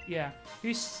 Yeah.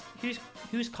 Who's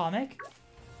comic?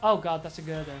 Oh, God, that's a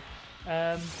girder.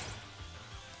 I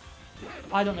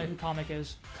don't know who comic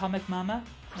is. Comic Mama?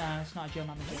 No, it's not a Joe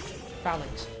Mama joke.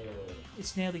 Phalanx.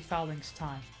 It's nearly Phalanx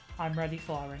time. I'm ready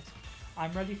for it.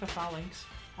 I'm ready for Phalanx.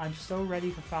 I'm so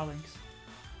ready for Phalanx.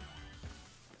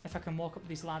 If I can walk up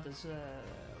these ladders, there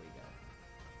we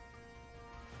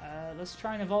go. Let's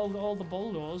try and evolve all the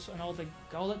boulders and all the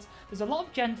golets. There's a lot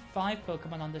of Gen 5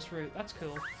 Pokemon on this route. That's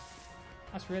cool.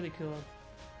 That's really cool.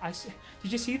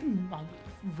 Did you see them like,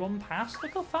 run past?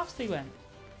 Look how fast they went.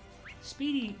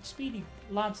 Speedy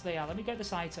lads they are. Let me get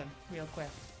this item real quick.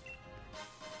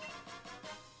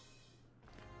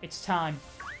 It's time.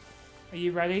 Are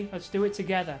you ready? Let's do it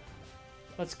together.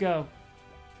 Let's go.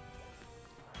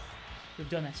 We've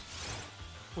done it.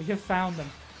 We have found them.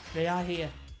 They are here.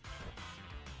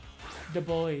 The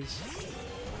boys.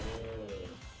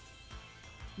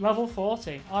 Level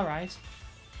 40. Alright.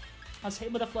 Let's hit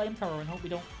them with a flamethrower and hope we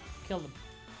don't kill them.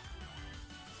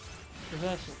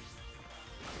 Reversal.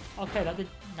 Okay, that did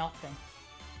nothing.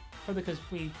 Probably because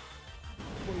we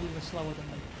were slower than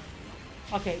them.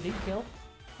 Okay, it didn't kill.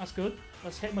 That's good.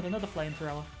 Let's hit him with another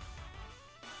flamethrower.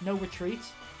 No retreat.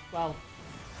 Well,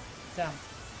 damn.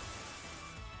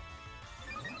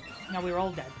 Now we're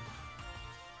all dead.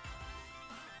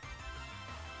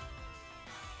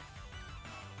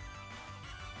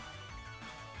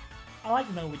 I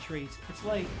like no retreat. It's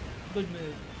like a good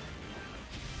move.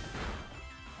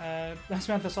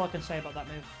 That's all I can say about that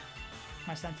move.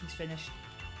 My sentence finished.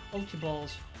 Ultra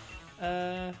balls.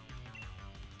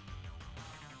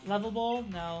 Level ball?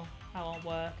 No, that won't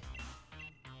work.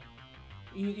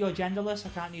 You're genderless. I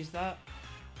can't use that.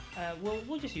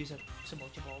 We'll just use some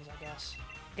ultra balls, I guess.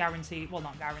 Guaranteed. Well,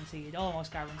 not guaranteed.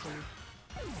 Almost guaranteed.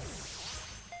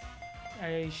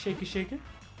 Hey, shaker, shaker.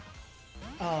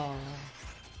 Oh.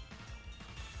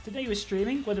 Today you were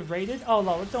streaming. Would have raided. Oh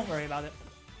lord, don't worry about it.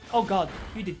 Oh god,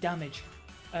 you did damage.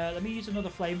 Let me use another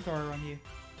flamethrower on you.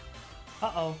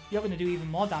 Uh-oh, you're going to do even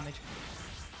more damage.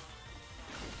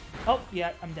 Oh,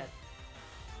 yeah, I'm dead.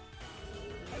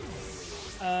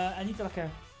 I need like a...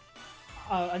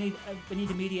 Oh, I need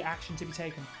immediate action to be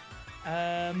taken.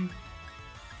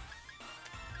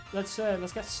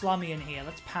 Let's get Slummy in here.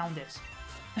 Let's pound it.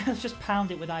 Let's just pound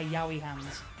it with our yowie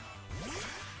hands.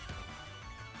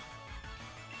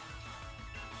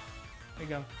 There we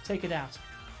go. Take it out.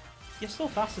 You're still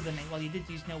faster than me. Well, you did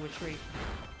use no retreat.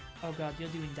 Oh god, you're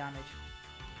doing damage.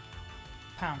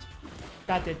 Pound.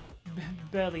 That did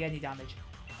barely any damage.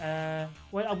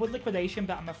 Well, I would liquidation,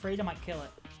 but I'm afraid I might kill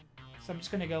it. So I'm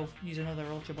just gonna go use another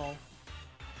Ultra Ball.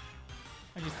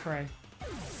 And just pray.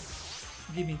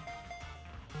 Gimme.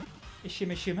 A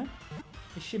shimmer shimmer.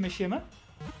 A shimmer shimmer.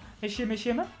 A shimmer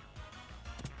shimmer.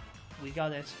 We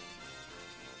got it.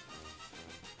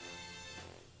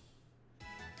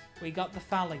 We got the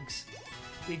Phalanx.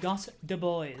 We got the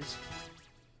boys.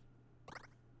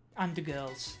 And the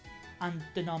girls. And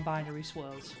the non-binary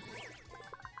swirls.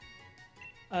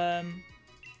 I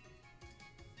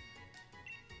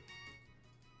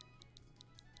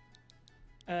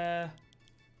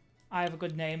have a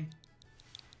good name.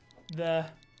 The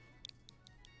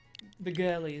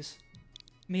girlies.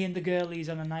 Me and the girlies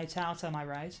on a night out, am I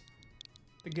right?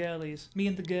 The girlies. Me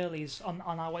and the girlies on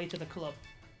our way to the club.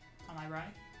 Am I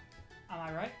right? Am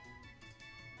I right?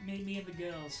 me and the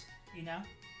girls, you know?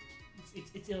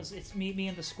 It's me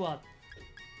and the squad.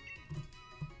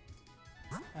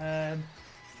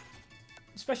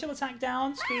 Special attack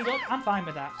down, speed up, I'm fine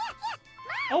with that.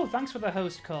 Oh, thanks for the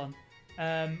host, Corn.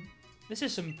 This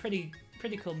is some pretty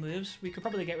cool moves. We could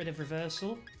probably get rid of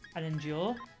reversal and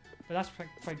endure, but that's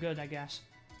quite good, I guess.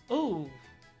 Oh,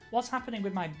 what's happening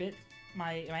with my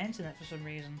internet for some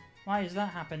reason? Why is that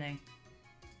happening?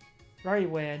 Very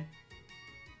weird.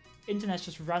 Internet's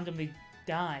just randomly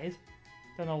died.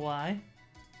 Don't know why.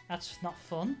 That's not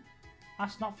fun.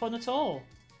 That's not fun at all.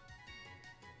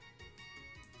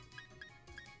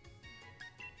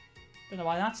 Don't know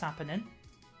why that's happening.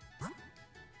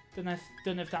 Don't know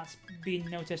if that's been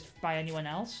noticed by anyone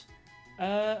else.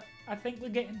 I think we're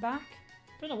getting back.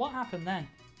 Don't know what happened then.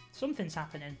 Something's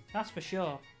happening, that's for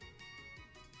sure.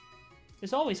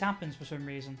 This always happens for some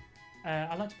reason.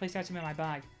 I'd like to place the item in my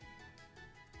bag.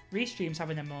 Restream's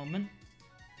having a moment.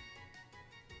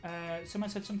 Someone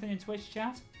said something in Twitch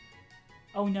chat.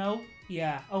 Oh no?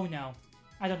 Yeah, oh no.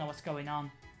 I don't know what's going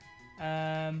on.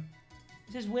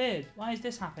 This is weird. Why is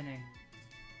this happening?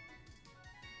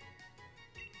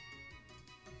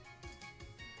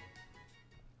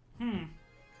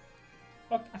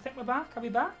 Look, I think we're back. Are we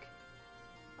back?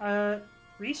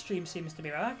 Restream seems to be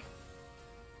back.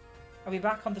 Are we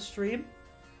back on the stream?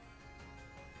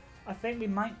 I think we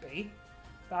might be,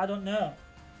 but I don't know.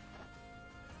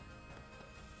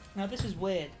 Now this is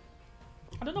weird.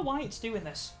 I don't know why it's doing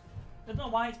this. I don't know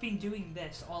why it's been doing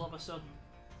this all of a sudden,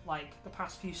 like the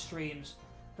past few streams.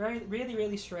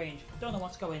 Really strange. Don't know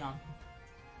what's going on.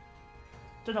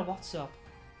 Don't know what's up.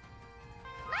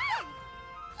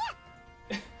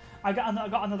 I got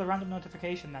another random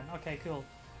notification then. Okay, cool.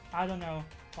 I don't know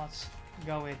what's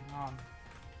going on.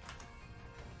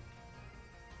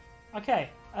 Okay,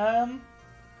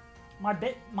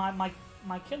 my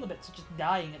killer bits are just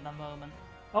dying at the moment.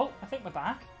 Oh, I think we're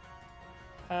back.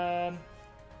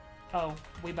 Oh,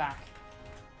 we're back.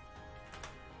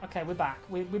 Okay, we're back.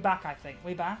 We're back, I think.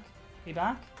 We back. We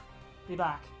back. We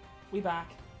back. We back.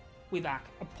 We back.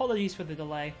 Apologies for the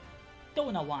delay.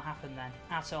 Don't know what happened then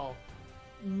at all.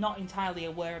 Not entirely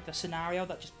aware of the scenario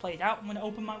that just played out. I'm going to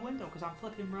open my window because I'm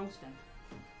flipping roasting.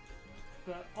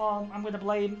 But I'm going to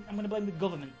blame the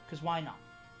government because why not?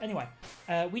 Anyway,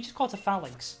 we just caught a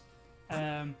phalanx.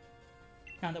 Now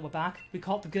that we're back, we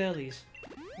caught the girlies.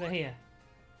 They're here.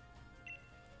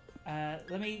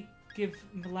 Let me give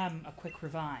Milem a quick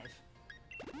revive.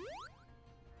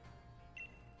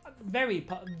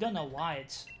 Don't know why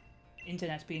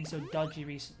internet's been so dodgy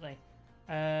recently.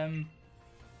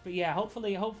 But yeah,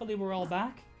 hopefully we're all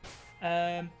back.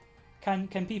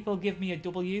 Can people give me a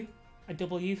W? A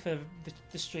W for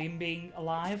the stream being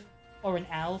alive, or an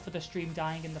L for the stream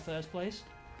dying in the first place?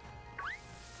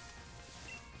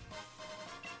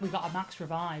 We got a max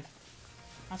revive.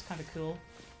 That's kind of cool.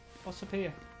 What's up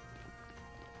here?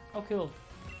 Oh, cool.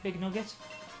 Big nugget.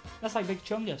 That's like Big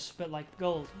Chungus, but like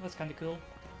gold. That's kind of cool.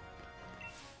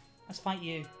 Let's fight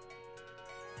you.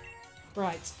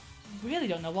 Right. Really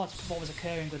don't know what was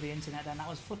occurring with the internet then. That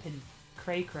was flipping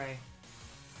cray-cray.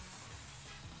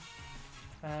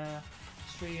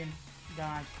 Stream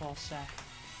died for a sec.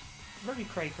 Very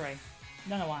cray-cray.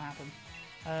 Don't know what happened.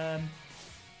 I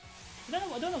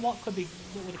don't know what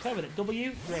would occur with it.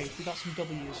 W? Great, we got some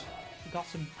W's. We got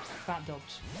some fat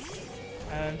dubs.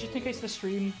 Just in case the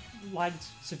stream lagged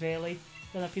severely,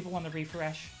 don't know if people want to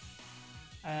refresh.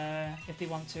 If they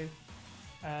want to.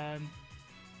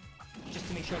 Just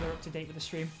to make sure they're up to date with the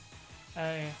stream.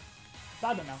 But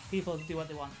I don't know. People do what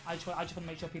they want. I just want to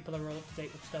make sure people are all up to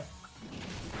date with stuff.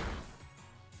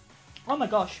 Oh my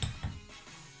gosh!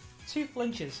 2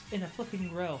 flinches in a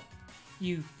flipping row.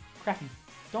 You crappy.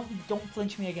 Don't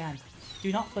flinch me again.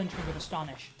 Do not flinch me with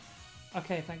Astonish.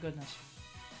 Okay, thank goodness.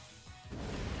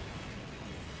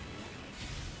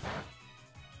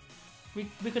 We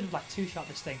could have like 2-shot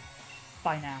this thing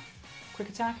by now. Quick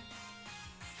attack.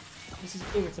 This is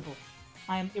irritable.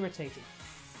 I am irritated.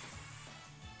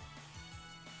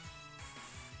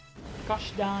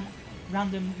 Gosh darn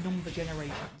random number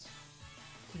generations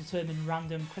to determine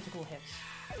random critical hits.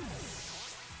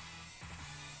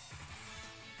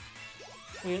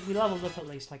 We leveled up at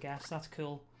least, I guess. That's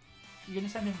cool. You're gonna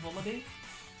send in Vullaby?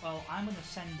 Well, I'm gonna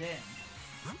send in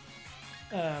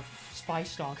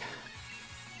Spice Dog,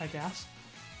 I guess.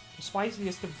 The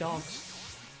spiciest of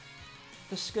dogs.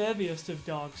 The scurviest of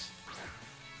dogs.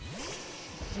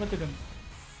 Look at them.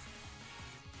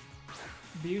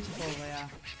 Beautiful they are.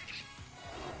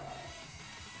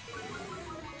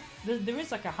 There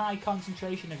is like a high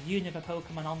concentration of Unova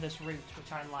Pokemon on this route,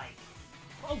 which I like.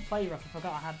 Oh, Play Rough, I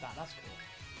forgot I had that, that's cool.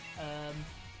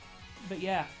 But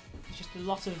yeah, it's just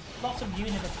lots of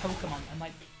Unova Pokemon and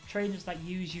like trainers that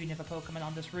use Unova Pokemon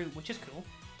on this route, which is cool.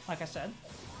 Like I said.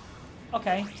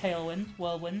 Okay, Tailwind,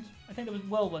 Whirlwind. I think it was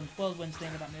Whirlwind. Whirlwind's the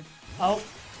name of that move. Oh,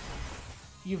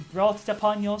 you've brought it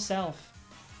upon yourself.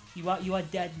 You are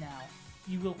dead now.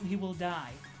 You will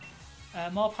die.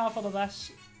 More powerful the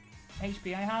less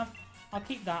HP I have. I'll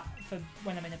keep that for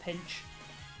when I'm in a pinch.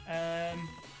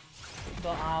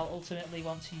 But I'll ultimately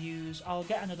want to use... I'll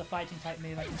get another fighting type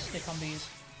move I can stick on these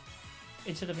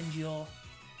instead of Endure.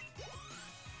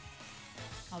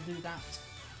 I'll do that.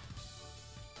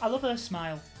 I love her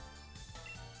smile.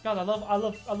 God,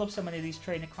 I love so many of these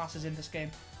trainer classes in this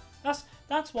game.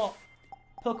 That's what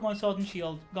Pokemon Sword and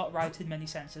Shield got right in many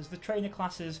senses. The trainer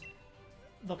classes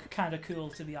look kind of cool,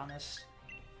 to be honest.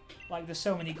 Like, there's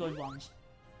so many good ones.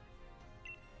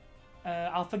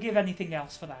 I'll forgive anything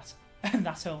else for that. And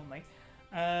that only.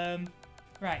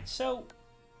 Right, so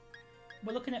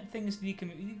we're looking at things that you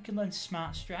can learn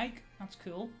Smart Strike. That's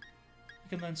cool. You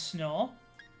can learn Snore.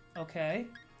 Okay.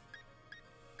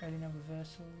 Ready, no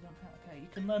reversal. Okay, you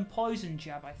can learn Poison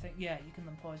Jab, I think. Yeah, you can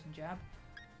learn Poison Jab.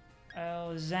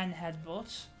 Zen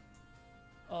Headbutt.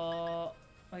 Or,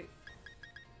 like,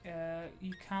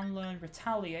 you can learn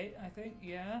Retaliate, I think.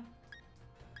 Yeah.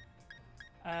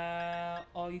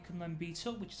 Or you can learn Beat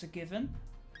Up, which is a given.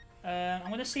 I'm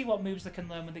going to see what moves they can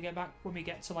learn when we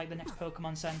get to like the next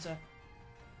Pokemon Center.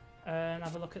 And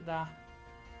have a look at that.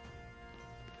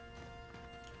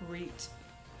 Great.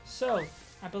 So,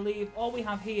 I believe all we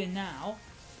have here now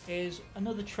is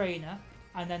another trainer,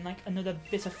 and then like another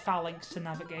bit of phalanx to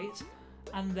navigate,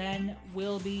 and then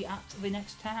we'll be at the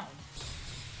next town.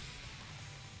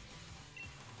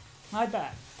 I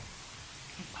bet.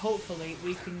 Hopefully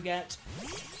we can get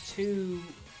two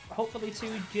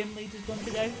gym leaders done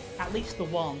today. At least the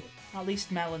one. At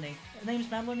least Melanie. Her name's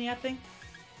Melanie, I think.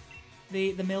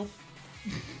 The MILF.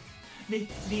 the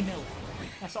MILF.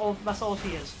 That's all she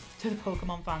is to the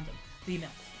Pokemon fandom. The MILF.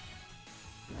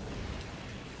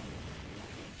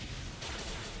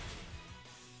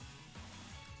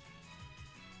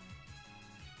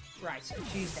 Right, so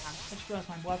she's down. I just realised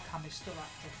my webcam is still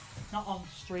active. Not on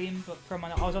stream, but from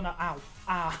when I was on a... Ow!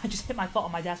 Ah! I just hit my foot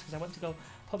on my desk because I went to go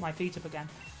put my feet up again.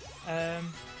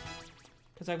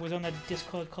 Because I was on a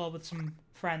Discord call with some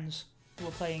friends who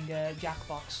were playing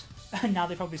Jackbox. And now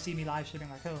they probably see me live streaming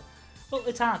like, oh. Well,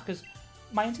 it's hard because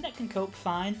my internet can cope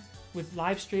fine with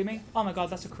live streaming. Oh my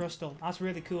god, that's a Crustle. That's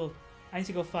really cool. I need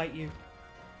to go fight you.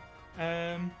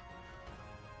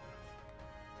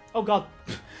 Oh god.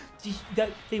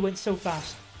 They went so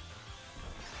fast.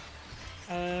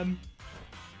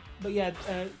 But yeah,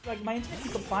 like my internet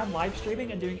can cope fine live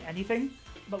streaming and doing anything.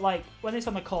 But like, when it's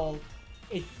on the call,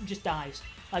 it just dies.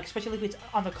 Like, especially if it's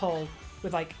on the call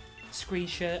with like screen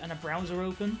share and a browser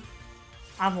open.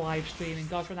 And live streaming.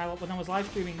 Gosh, when I was live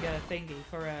streaming thingy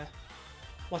for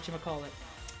whatchamacallit,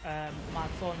 my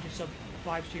phone just a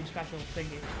live stream special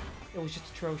thingy. It was just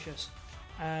atrocious.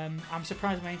 I'm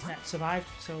surprised my internet survived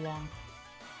for so long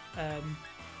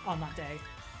on that day.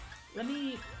 Let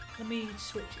me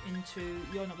switch into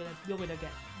you're gonna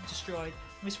get destroyed.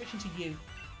 Let me switch into you,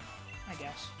 I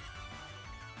guess.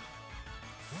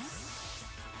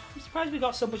 I'm surprised we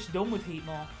got so much done with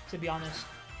Heatmore, to be honest.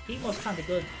 Heatmore's kinda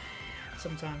good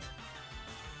sometimes.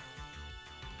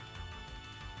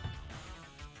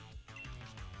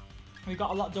 We got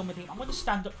a lot done with him. I'm going to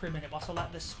stand up for a minute whilst I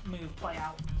let this move play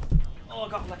out. Oh, I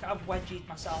got like I've wedgied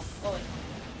myself. Oh,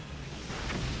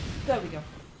 there we go.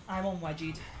 I'm on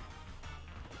wedgied.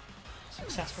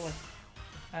 Successfully.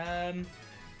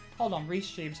 Hold on,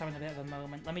 Restream's having a bit of a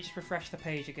moment. Let me just refresh the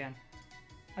page again.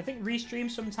 I think Restream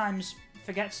sometimes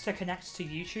forgets to connect to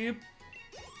YouTube.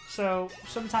 So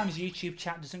sometimes YouTube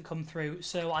chat doesn't come through.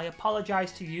 So I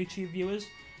apologise to YouTube viewers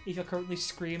if you're currently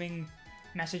screaming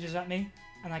messages at me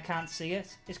and I can't see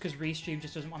it. It's because Restream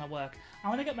just doesn't want to work. I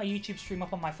want to get my YouTube stream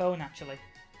up on my phone actually.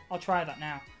 I'll try that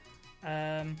now.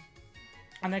 And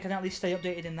I can at least stay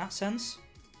updated in that sense.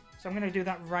 So I'm going to do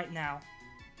that right now.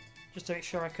 Just to make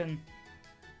sure I can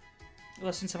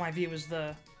listen to my viewers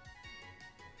there.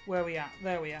 Where are we at?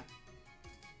 There we are.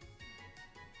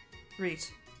 Read.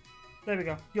 There we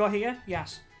go. You're here?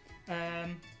 Yes.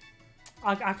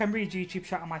 I can read YouTube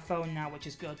chat on my phone now, which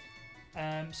is good.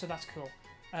 So that's cool.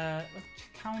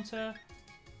 Counters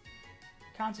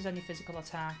any physical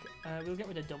attack. We'll get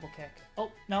rid of double kick.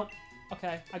 Oh, no.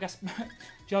 Okay. I guess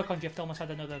Joy-Con Drift almost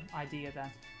had another idea then.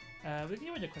 We can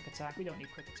get rid of quick attack. We don't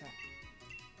need quick attack.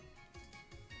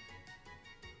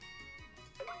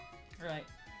 Right.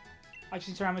 I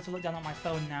just remember to look down at my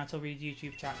phone now to read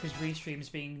YouTube chat because Restream's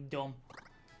being dumb.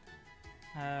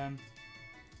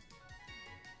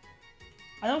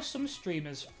 I know some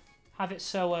streamers have it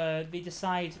so they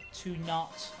decide to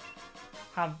not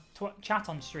have chat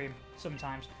on stream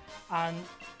sometimes, and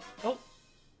oh,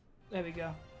 there we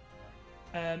go.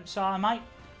 So I might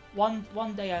one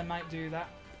day I might do that,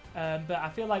 but I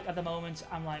feel like at the moment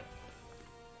I'm like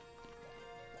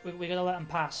we gotta let them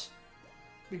pass.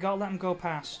 We gotta let them go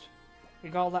past. We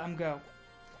gotta let them go.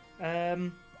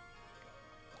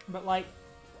 But like.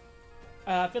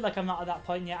 I feel like I'm not at that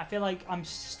point yet. I feel like I'm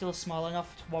still small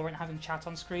enough to warrant having chat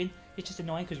on screen. It's just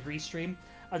annoying because restream.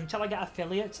 Until I get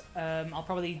affiliate, I'll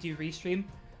probably do restream,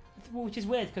 which is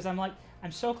weird because I'm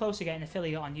so close to getting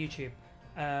affiliate on YouTube.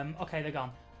 Okay, they're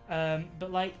gone.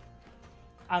 But like,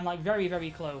 I'm like very,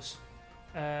 very close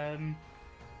to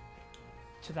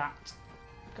that.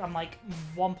 I'm like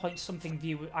 1 point something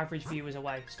average viewers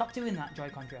away. Stop doing that,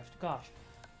 Joy-Con drift. Gosh.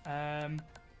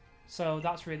 So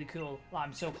that's really cool.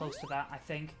 I'm so close to that, I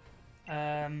think.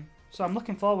 So I'm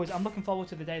looking forward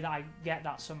to the day that I get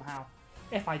that somehow,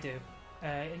 if I do.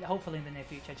 Hopefully in the near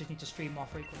future. I just need to stream more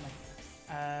frequently.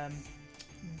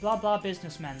 Blah blah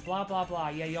businessmen. Blah blah blah.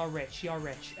 Yeah, you're rich,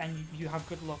 and you have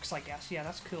good looks, I guess. Yeah,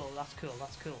 that's cool. That's cool.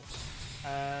 That's cool.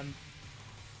 And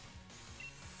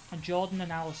Jordan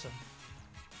and Allison,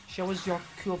 show us your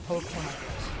cool Pokemon, I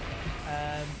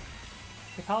guess.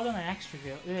 They called on an extra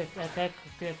drill.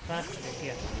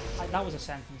 That was a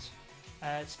sentence.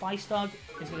 Spice Dog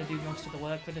is going to do most of the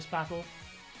work for this battle.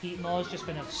 Heatmore is just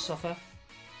going to suffer.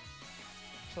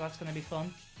 So that's going to be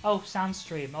fun. Oh,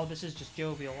 Sandstream. Oh, this is just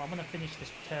jovial. I'm going to finish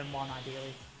this turn 1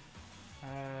 ideally.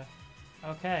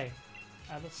 Okay.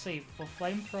 Let's see. We'll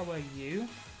Flamethrower you.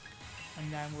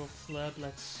 And then we'll Flare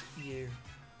Blitz you.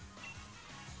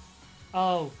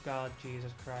 Oh, God.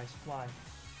 Jesus Christ. Why?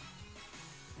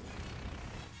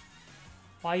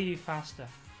 Why are you faster?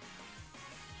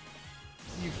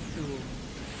 You fool.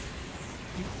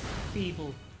 You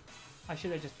feeble. I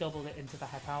should have just doubled it into the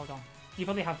Hippowdon. You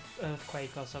probably have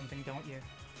Earthquake or something, don't you?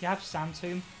 You have Sand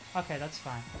Tomb? Okay, that's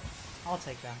fine. I'll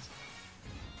take that.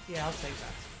 Yeah, I'll take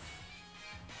that.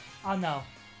 Oh no.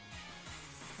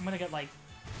 I'm gonna get like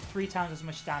 3 times as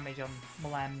much damage on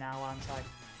Milem now, aren't I?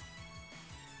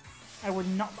 I would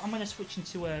not. I'm gonna switch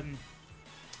into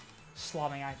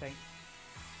Slomming, I think.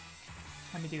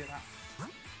 Let me do that.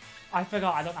 I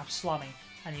forgot I don't have Slomming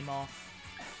anymore.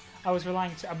 I'm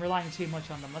relying too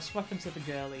much on them. Let's swap them to the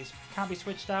girlies. Can't be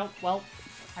switched out. Well,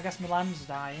 I guess Milem's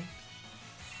dying.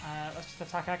 Let's just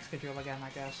attack Excadrill again, I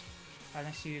guess.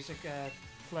 Let's use a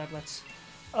Flare Blitz.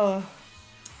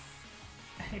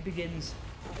 It begins.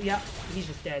 Yeah, he's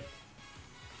just dead.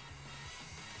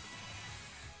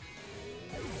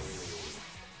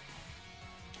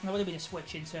 That would have been a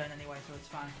switch in turn anyway, so it's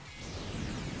fine.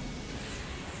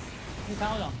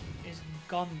 Hippowdon is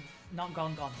gone. Not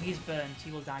gone. He's burned.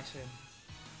 He will die soon.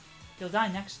 He'll die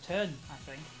next turn, I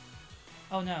think.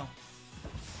 Oh no.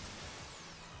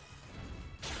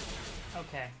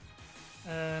 Okay.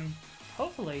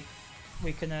 Hopefully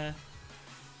we can.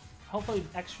 Hopefully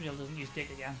Excadrill doesn't use Dig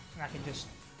again, and I can just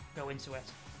go into it.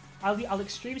 I'll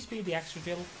Extreme Speed the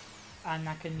Excadrill, and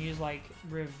I can use like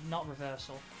not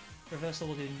Reversal. Reversal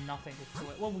will do nothing to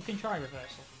it. Well, we can try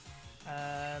Reversal.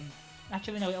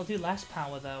 Actually, no, it'll do less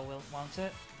power though, won't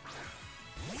it?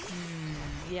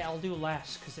 Yeah, I'll do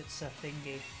less because it's a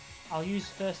thingy. I'll use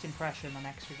First Impression on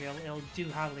Excadrill. It'll do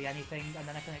hardly anything, and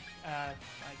then I can like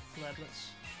Flare Blitz.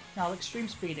 No, I'll Extreme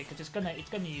Speed it because it's gonna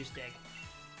use Dig.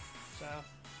 So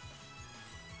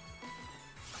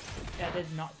yeah, I did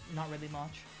not really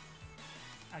much.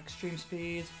 Extreme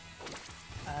Speed.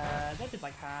 That did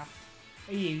like half.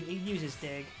 It uses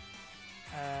Dig.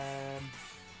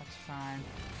 That's fine.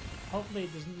 Hopefully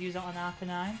it doesn't use it on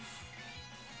Arcanine.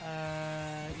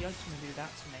 You're just gonna do that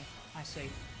to me. I see.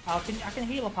 I can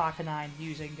heal up Arcanine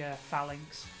using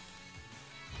Phalanx.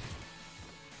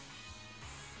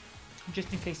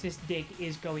 Just in case this Dig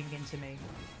is going into me.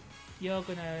 You're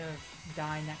gonna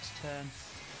die next turn.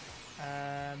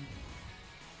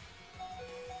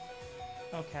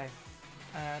 Okay.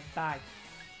 Bag.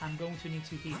 I'm going to need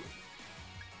to heal.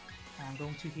 I'm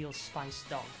going to heal Spice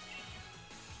Dog.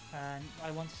 And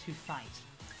I want to fight.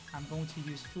 I'm going to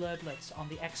use Flare Blitz on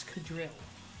the Excadrill.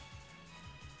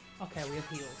 Okay, we have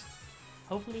healed.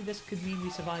 Hopefully this could mean we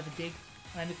survive a Dig,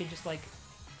 and then we can just like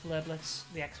Flare Blitz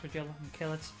the Excadrill and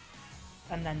kill it.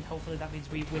 And then hopefully that means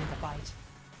we win the fight.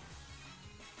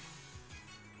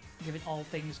 Given all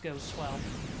things go swell.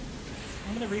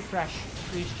 I'm going to refresh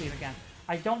Restream again.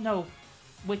 I don't know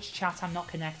which chat I'm not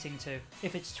connecting to.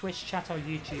 If it's Twitch chat or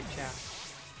YouTube chat.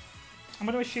 I'm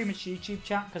going to assume it's YouTube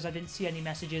chat because I didn't see any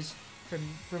messages from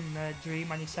Dream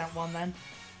when he sent one then.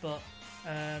 But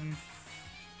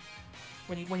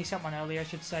when he sent one earlier, I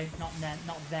should say, not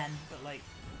then, but like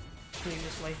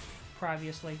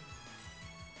previously.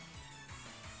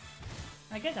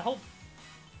 And again, the whole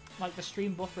like the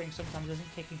stream buffering sometimes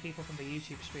isn't kicking people from the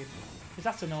YouTube stream, because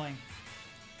that's annoying.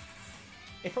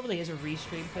 It probably is a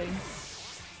restream thing.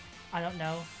 I don't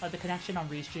know. Like the connection on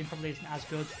restream probably isn't as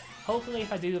good. Hopefully,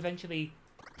 if I do eventually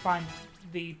find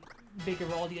the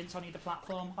bigger audience on either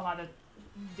platform, I'll either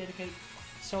dedicate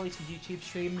solely to YouTube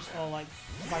streams or like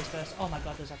vice versa. Oh my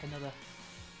god, there's like another.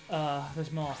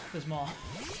 There's more. There's more.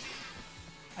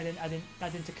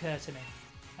 That didn't occur to me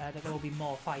that there will be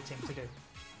more fighting to do.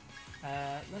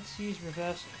 Let's use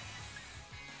reversal.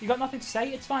 You got nothing to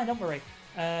say? It's fine. Don't worry.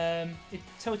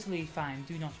 It's totally fine.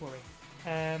 Do not worry.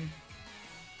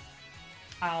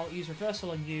 I'll use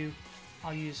reversal on you.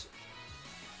 I'll use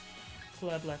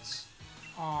Flare Blitz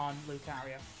on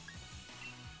Lucario.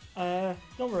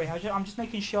 Don't worry, I'm just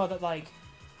making sure that like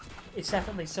it's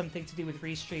definitely something to do with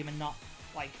restream and not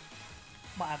like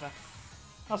whatever.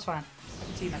 That's fine. I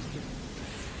can see messages.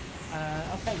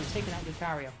 Okay, we've taken out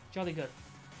Lucario. Jolly good.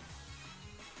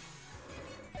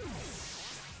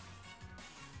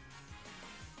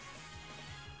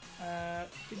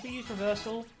 Did we use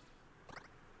reversal?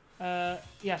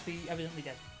 Yes, we evidently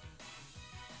did.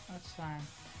 That's fine.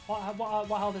 What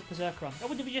held is Berserker on?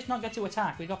 Oh, did we just not get to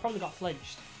attack? We probably got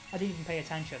flinched. I didn't even pay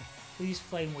attention. We used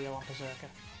Flame Wheel on Berserker.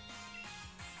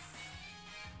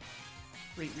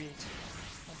 Reet.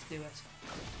 Let's do it.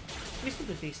 We still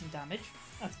did decent damage.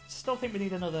 I still think we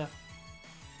need another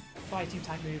fighting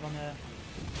type move on a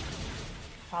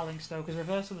Phalanx though, because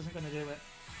reversal isn't going to do it.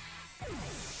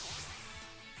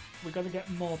 We've got to get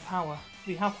more power.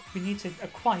 We need to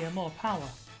acquire more power.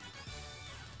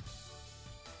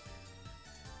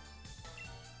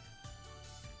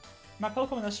 My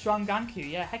Pokemon are strong and cute.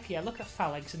 Yeah, heck yeah. Look at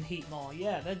Phalanx and Heatmore.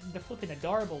 Yeah, they're flipping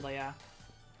adorable. They are.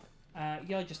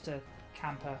 You're just a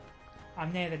camper.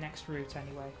 I'm near the next route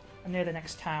anyway. I'm near the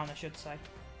next town, I should say.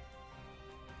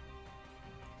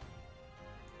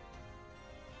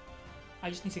 I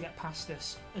just need to get past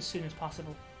this as soon as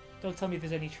possible. Don't tell me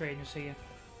there's any trainers here.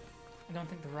 I don't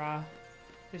think there are.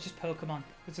 There's just Pokemon.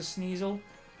 There's a Sneasel.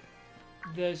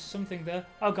 There's something there.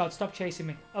 Oh god, stop chasing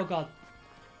me. Oh god.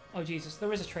 Oh Jesus,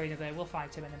 there is a trainer there. We'll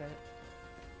fight him in a minute.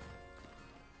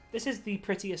 This is the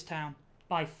prettiest town,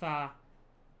 by far.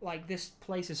 Like, this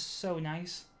place is so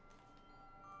nice.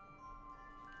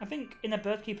 I think in a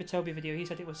Birdkeeper Toby video he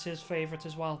said it was his favourite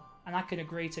as well. And I can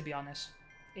agree, to be honest.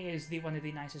 It is one of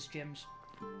the nicest gyms.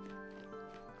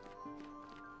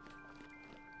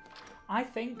 I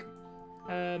think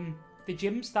the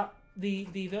gyms that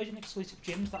the version exclusive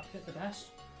gyms that fit the best.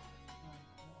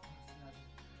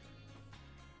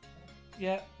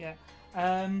 Yeah.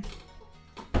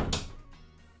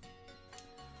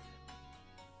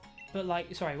 But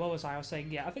like, sorry, what was I? I was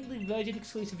saying, yeah, I think the version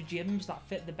exclusive gyms that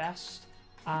fit the best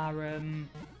are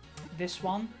this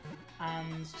one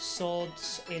and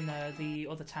Swords in the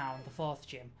other town, the fourth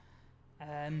gym.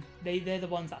 They're the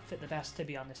ones that fit the best, to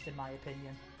be honest, in my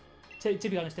opinion. To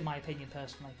be honest, in my opinion,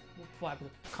 personally. Whatever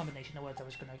the combination of words I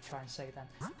was going to try and say then.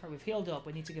 Right, we've healed up.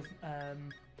 We need to give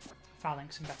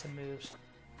Phalanx some better moves.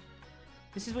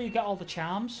 This is where you get all the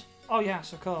charms. Oh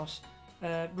yes, of course.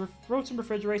 Rotom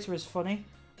Refrigerator is funny.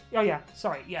 Oh yeah,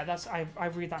 sorry. Yeah, I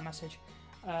read that message.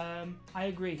 I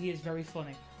agree. He is very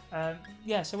funny.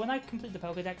 Yeah, so when I complete the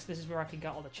Pokédex, this is where I can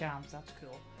get all the charms. That's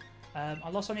cool.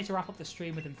 I'll also need to wrap up the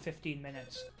stream within 15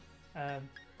 minutes,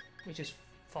 which is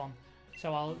fun.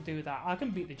 So I'll do that. I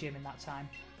can beat the gym in that time.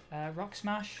 Rock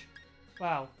Smash.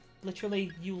 Wow.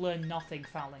 Literally, you learn nothing,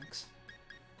 Phalanx.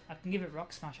 I can give it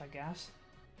Rock Smash, I guess.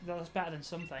 That's better than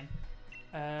something.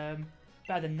 Better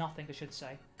than nothing, I should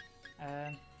say.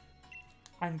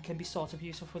 And can be sort of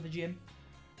useful for the gym.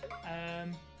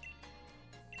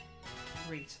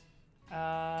 Great.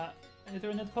 Is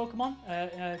there another Pokemon?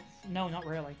 No, not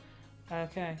really.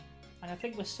 Okay. And I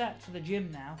think we're set for the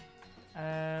gym now.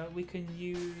 We can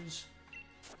use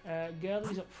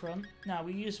Girlies up front. No,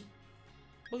 we'll use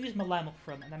Malem up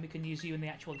front, and then we can use you in the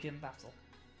actual gym battle.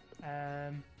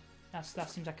 That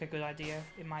seems like a good idea,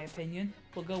 in my opinion.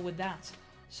 We'll go with that.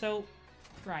 So,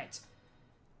 right.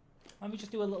 Let me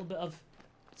just do a little bit of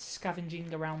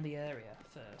scavenging around the area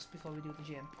first, before we do the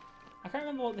gym. I can't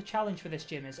remember what the challenge for this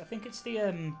gym is. I think it's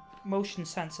the motion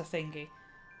sensor thingy.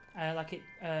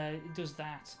 It does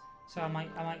that. So I might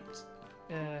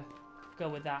go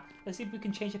with that. Let's see if we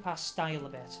can change up our style a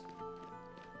bit.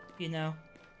 You know?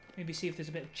 Maybe see if there's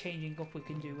a bit of changing up we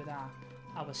can do with our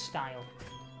style.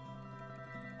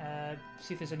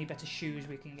 See if there's any better shoes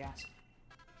we can get.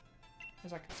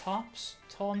 There's like tops,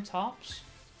 torn tops.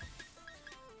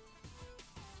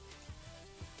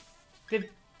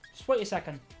 Just wait a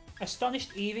second.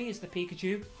 Astonished Eevee is the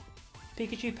Pikachu.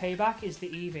 Pikachu Payback is the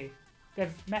Eevee.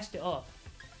 They've messed it up.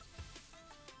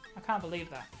 I can't believe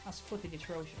that. That's flipping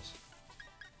atrocious.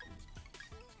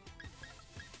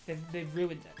 They've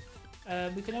ruined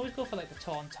it. We can always go for like the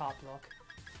Torn Top look.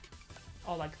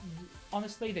 Or like,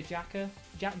 honestly, the Jacker.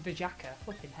 The Jacker.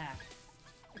 Flipping heck.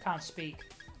 I can't speak.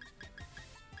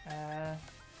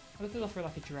 We could go for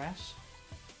like a dress.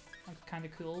 Like kind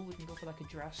of cool. We can go for like a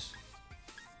dress.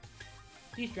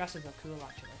 These dresses are cool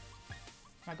actually.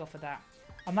 Might go for that.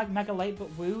 I'm like mega late, but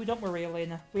woo, don't worry,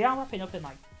 Elena. We are wrapping up in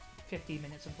like 15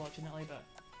 minutes, unfortunately, but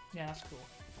yeah, that's cool.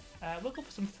 We'll go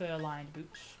for some fur-lined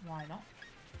boots. Why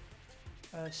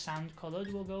not?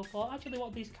 Sand-coloured we'll go for. Actually,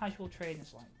 what are these casual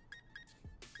trainers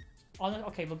like?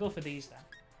 Okay, we'll go for these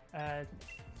then.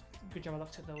 Good job I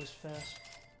looked at those first.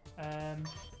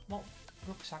 What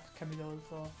rucksack can we go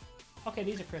for? Okay,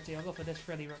 these are pretty. I'll go for this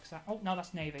frilly rucksack. Oh, no,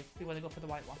 that's navy. We want to go for the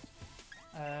white one.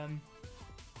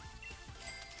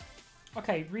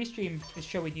 Okay, Restream is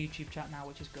showing YouTube chat now,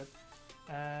 which is good.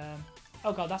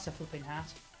 Oh god, that's a flipping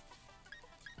hat.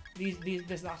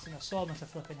 That's an assortment of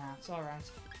flipping hats.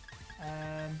 Alright.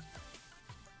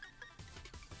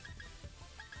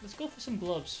 Let's go for some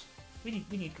gloves. We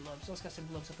need gloves. Let's get some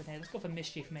gloves up in here. Let's go for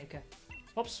Mischief Maker.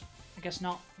 Oops. I guess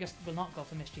not. I guess we'll not go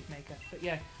for Mischief Maker. But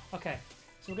yeah. Okay.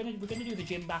 So we're gonna do the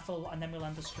gym battle and then we'll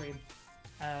end the stream.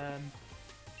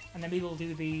 And then we will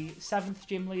do the 7th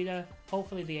gym leader,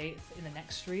 hopefully the 8th in the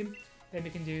next stream. Then we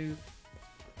can do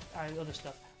other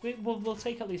stuff. We'll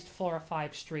take at least 4 or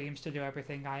 5 streams to do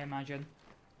everything, I imagine.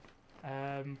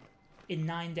 In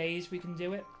 9 days we can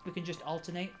do it. We can just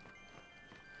alternate.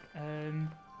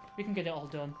 We can get it all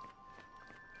done.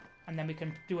 And then we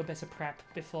can do a bit of prep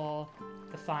before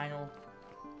the final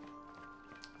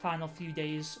few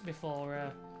days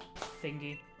before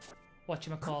thingy.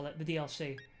 Whatchamacallit, the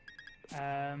DLC.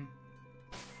 So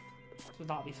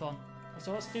that'll be fun.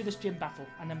 So let's do this gym battle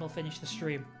and then we'll finish the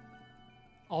stream.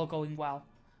 All going well.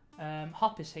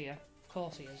 Hop is here. Of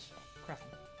course he is. Crap.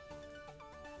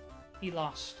 He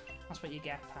lost. That's what you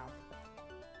get, pal.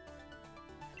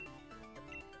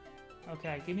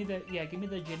 Okay, give me the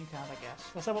gym card, I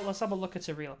guess. Let's have a look at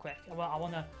it real quick. I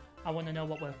wanna know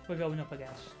what we're going up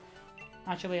against.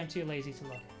 Actually, I'm too lazy to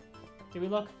look. Do we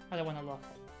look? I don't want to look.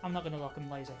 I'm not gonna look. I'm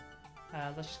lazy.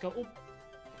 Let's just go. Oh,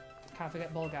 can't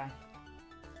forget Ball Guy.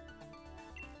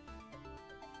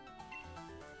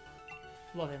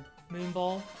 Love him.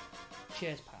 Moonball.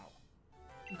 Cheers, pal.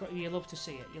 You love to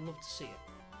see it. You love to see it.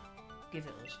 Give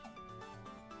it us.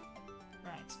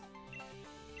 Right.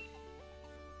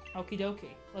 Okie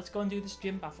dokie. Let's go and do this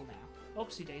gym battle now.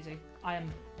 Oopsie daisy. I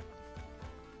am...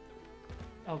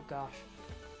 Oh gosh.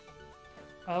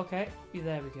 Okay.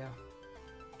 There we go.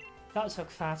 That took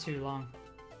far too long.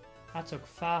 That took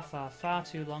far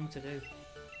too long to do.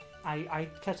 I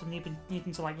kept on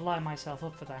needing to like line myself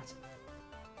up for that.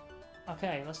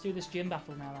 Okay, let's do this gym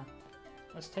battle now then.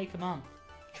 Let's take him on.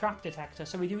 Trap detector.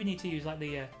 So we do need to use like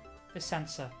the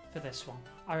sensor for this one.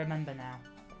 I remember now.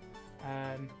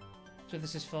 So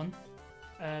this is fun.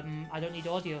 I don't need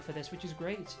audio for this, which is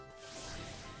great.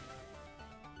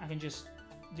 I can just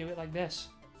do it like this.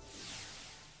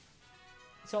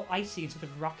 It's all icy instead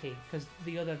of rocky, because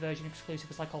the other version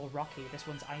exclusive is like all rocky. This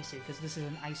one's icy, because this is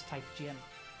an ice-type gym.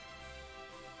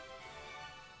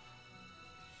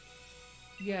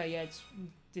 Yeah, it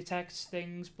detects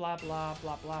things, blah, blah,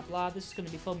 blah, blah, blah. This is going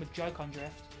to be fun with Joy-Con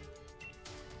drift.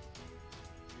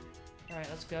 Alright,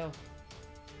 let's go.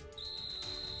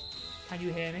 Can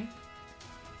you hear me?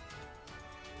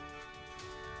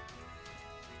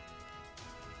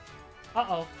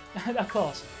 Uh-oh. Of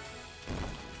course.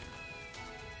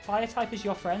 Fire type is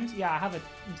your friend? Yeah, I have an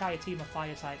entire team of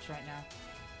fire types right now.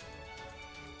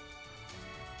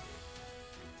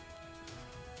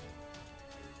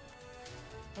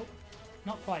 Oh,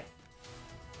 not quite.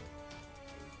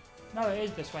 No, it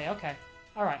is this way. Okay.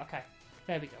 Alright, okay.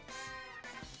 There we go.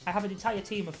 I have an entire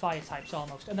team of fire types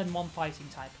almost, and then one fighting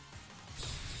type.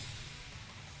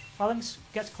 Phalanx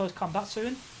gets close combat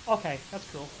soon? Okay, that's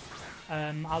cool.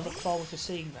 I'll look forward to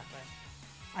seeing that then.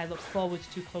 I look forward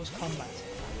to close combat.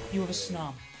 You have a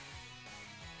Snom.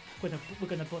 We're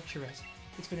gonna butcher it.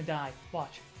 It's gonna die.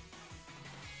 Watch.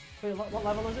 Wait, what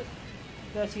level is it?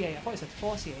 38. I thought it said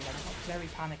 48 then. I got very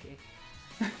panicky.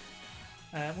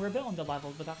 We're a bit under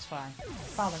leveled, but that's fine.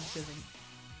 Phalanx isn't.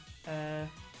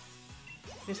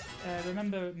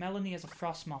 Remember, Melanie is a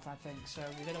Frostmoth, I think, so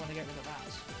we're gonna want to get rid of that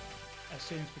as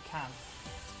soon as we can.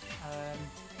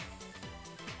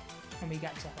 When we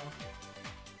get to her.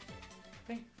 I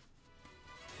think.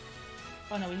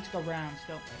 Oh no, we need to go round,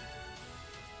 don't we?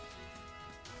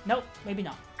 Nope, maybe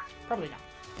not. Probably not.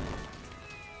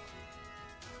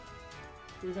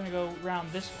 We're gonna go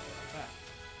round this way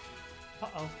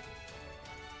like that. Uh-oh.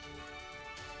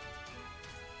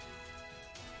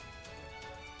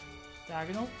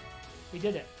 Diagonal. We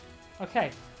did it.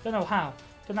 Okay. Don't know how.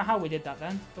 Don't know how we did that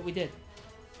then, but we did.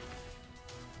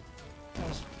 That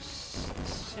was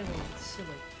silly.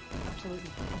 Absolutely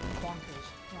bonkers.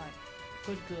 Right.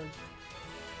 Good.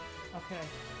 Okay,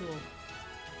 cool.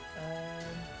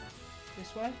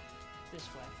 This way? This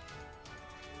way.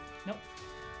 Nope.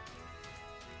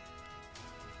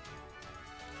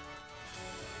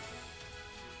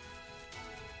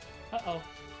 Uh-oh.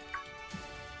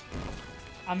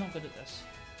 I'm not good at this.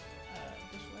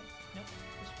 This way? Nope.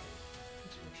 This way.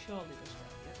 This way. Surely this way.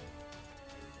 Yeah.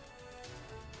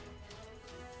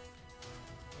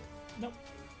 Nope.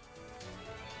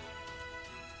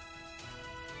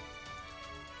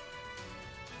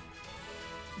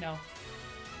 No.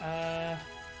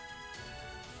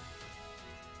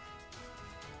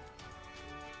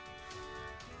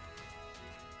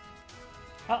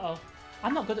 Uh-oh.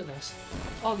 I'm not good at this.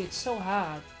 Oh, it's so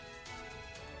hard.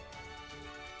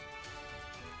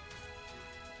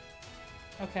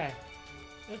 Okay.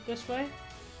 This way?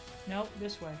 No,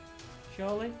 this way.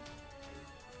 Surely?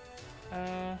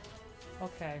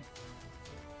 Okay.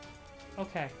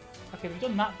 Okay. Okay, we've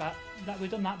done that bit.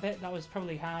 We've done that bit. That was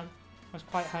probably hard. That was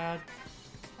quite hard.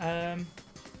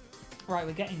 Right,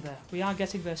 we're getting there. We are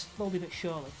getting there slowly but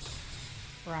surely.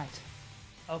 Right.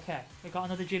 Okay, we got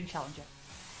another gym challenger.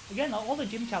 Again, all the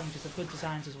gym challenges are good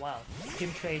designs as well.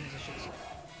 Gym trainers, I should say.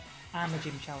 I'm a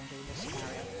gym challenger in this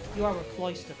scenario. You are a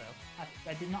cloister, though.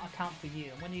 I did not account for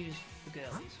you. I'm going to use the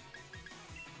girls.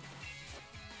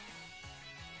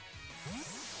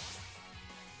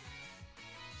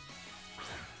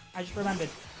 I just remembered,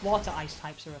 water ice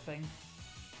types are a thing.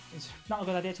 It's not a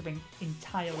good idea to bring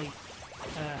entirely,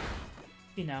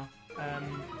 you know,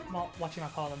 what you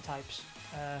might call them types.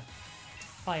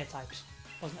 Fire types.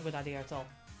 Wasn't a good idea at all.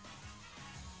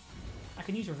 I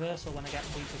can use reversal when I get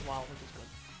weak as well, which is good.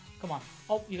 Come on.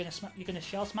 Oh, you're gonna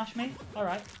shell smash me? All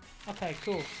right. Okay,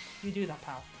 cool. You do that,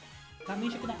 pal. That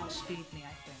means you're gonna outspeed me,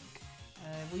 I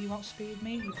think. Will you outspeed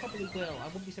me? You probably will. I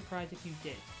wouldn't be surprised if you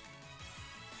did.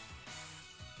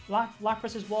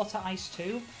 Lapras is water ice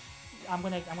too. I'm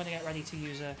gonna get ready to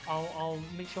use a. I'll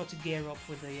make sure to gear up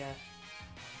with the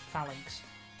phalanx.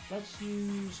 Let's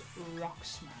use rock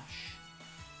smash.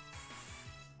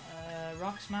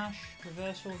 Rock smash,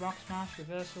 reversal, rock smash,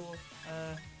 reversal.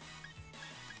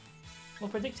 We'll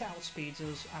predict it outspeeds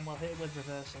us and we'll hit it with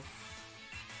reversal.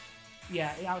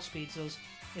 Yeah, it outspeeds us.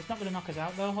 It's not going to knock us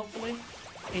out though, hopefully.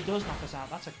 It does knock us out,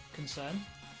 that's a concern.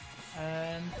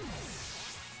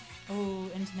 Oh,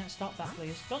 internet, stop that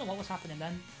please. Don't know what was happening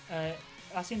then.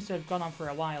 That seems to have gone on for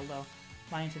a while though.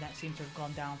 My internet seems to have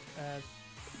gone down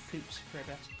poops for a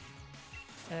bit.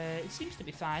 It seems to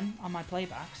be fine on my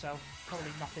playback, so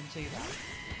probably nothing too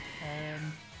bad.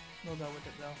 We'll go with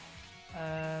it though.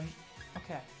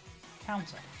 Okay,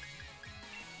 counter.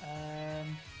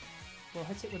 We'll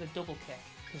hit it with a double kick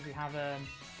because we have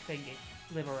thingy,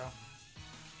 Libero.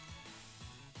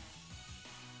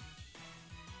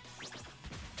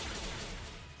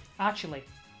 Actually,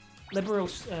 Libero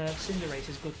Cinderace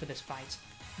is good for this fight.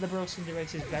 Libero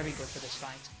Cinderace is very good for this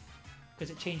fight because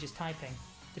it changes typing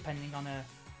depending on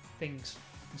things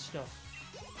and stuff.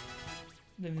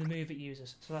 The move it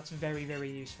uses, so that's very, very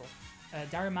useful.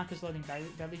 Darumaka's loading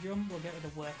Belly Drum, we'll get rid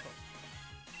of Work Up.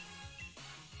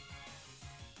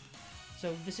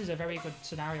 So this is a very good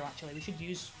scenario actually. We should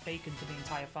use Bacon for the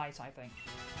entire fight, I think.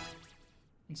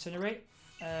 Incinerate?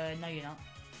 No you're not.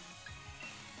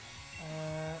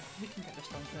 We can get this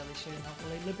done fairly soon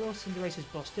hopefully. Libero Cinderace is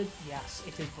busted? Yes,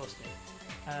 it is busted.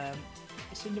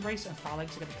 Cinderace and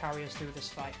Phalanx are going to carry us through this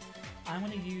fight. I'm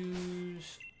going to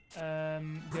use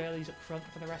Girlies up front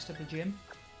for the rest of the gym,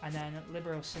 and then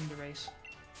Libero Cinderace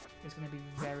is going to be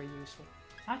very useful.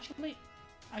 Actually,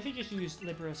 I should just use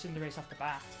Libero Cinderace off the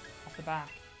back,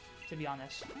 to be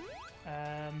honest.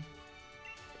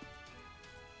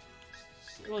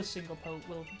 We'll single poke,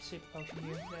 we'll super potion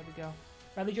you. There we go.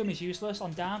 Belly Drum is useless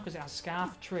on down because it has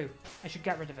Scarf. True. I should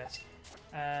get rid of it.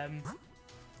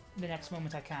 The next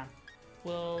moment I can.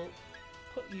 We'll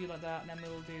put you like that, and then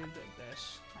we'll do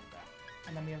this like that,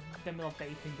 and then we'll have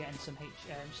Bacon getting some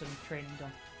training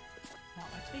done. Now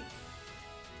actually,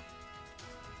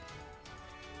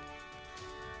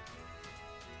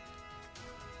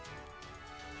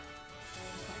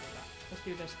 let's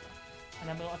do this though.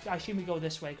 And then I assume we go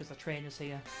this way because the trainer's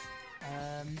here.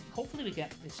 Hopefully we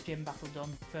get this gym battle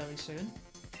done fairly soon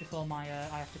before my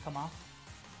I have to come off.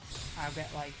 I'll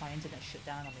get like my internet shut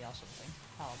down on me or something.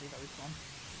 That'll be very fun.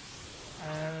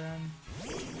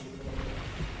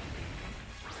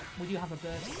 We do have a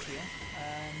burst here.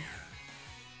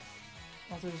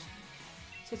 I'll just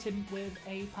hit him with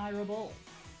a Pyro Ball.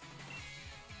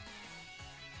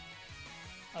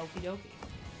 Okie dokie.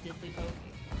 Diddly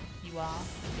pokey. You are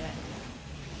dead.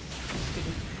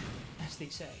 As they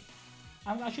say.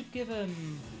 I should give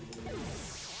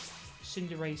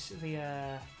Cinderace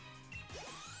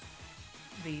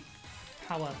the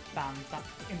power band that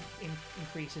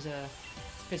increases a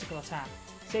physical attack.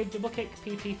 Save double kick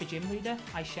PP for gym leader.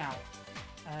 I shall.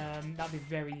 That'd be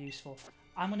very useful.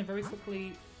 I'm gonna very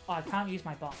quickly. Oh, I can't use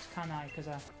my box, can I? Because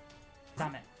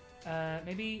damn it.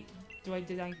 Maybe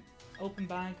did I open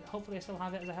bag? Hopefully I still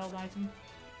have it as a held item.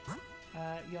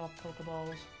 Your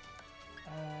Pokeballs.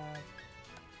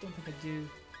 Don't think I do.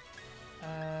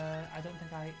 I don't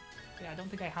think I. Yeah, I don't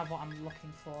think I have what I'm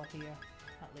looking for here,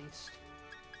 at least.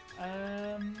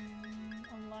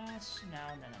 Unless no,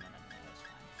 that's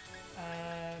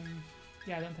fine.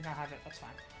 Yeah, I don't think I have it. That's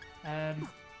fine.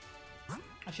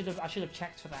 I should have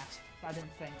checked for that, but I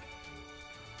didn't think.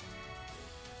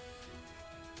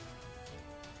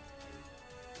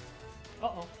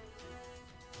 Uh-oh.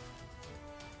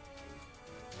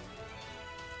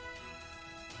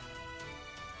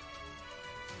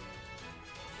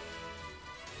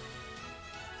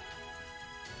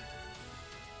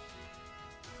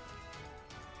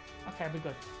 Okay, we're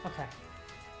good. Okay.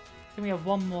 Then we have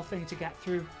one more thing to get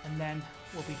through, and then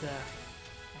we'll be there,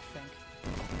 I think.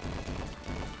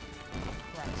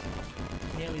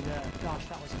 Right. Nearly there. Gosh,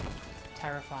 that was a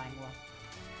terrifying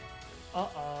one.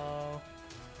 Uh-oh.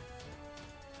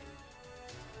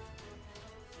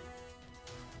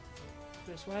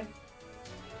 This way.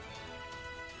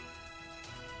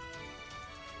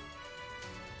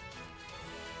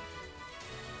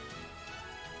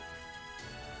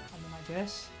 And then like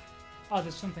this. Oh,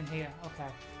 there's something here.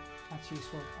 Okay. That's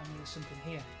useful. I mean, there's something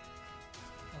here.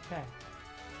 Okay.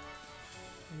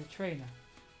 There's a trainer.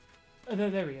 Oh,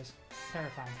 there he is.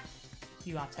 Terrifying.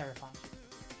 You are terrifying.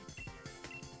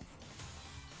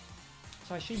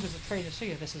 So I assume there's a trainer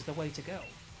here. This is the way to go.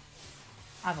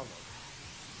 Have a look.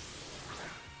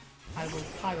 I will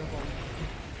Pyro Ball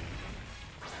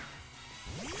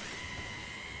you.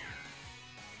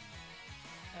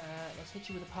 Let's hit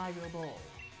you with a Pyro Ball.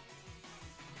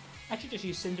 I should just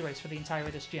use Cinderace for the entire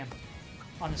of this gym.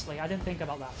 Honestly, I didn't think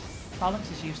about that.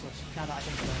 Balance is useless, now that I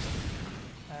think about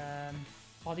it.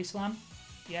 Body Slam?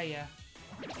 Yeah.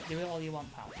 Do it all you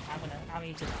want, pal. I'm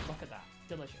eating that. Look at that.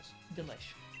 Delicious.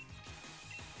 Delish.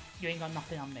 You ain't got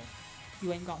nothing on me.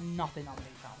 You ain't got nothing on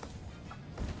me, pal.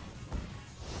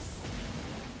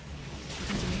 Just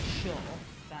need to make sure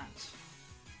that,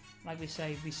 like we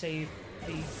say, we save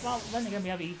the... Well, then again, we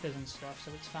have ethers and stuff,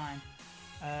 so it's fine.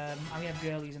 And we have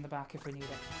girlies in the back if we need it.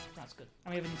 That's good.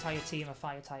 And we have an entire team of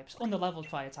fire types. Under-leveled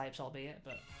fire types, albeit,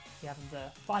 but we have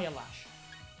the Fire Lash.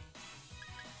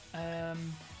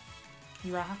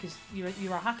 Your attack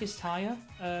is higher.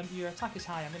 Your attack is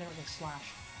high. I'm going to get rid of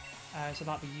Slash. So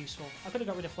that'd be useful. I could have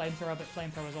got rid of Flamethrower, but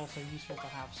Flamethrower is also useful to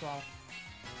have, so I'll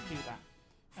do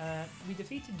that. We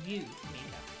defeated you,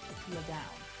 Mina. You're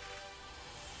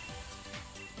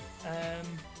down.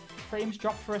 Frames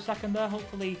dropped for a second there.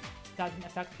 Hopefully that didn't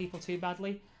affect people too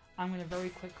badly. I'm going to very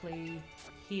quickly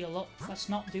heal up. Let's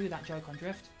not do that Joy-Con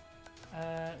Drift.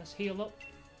 Let's heal up.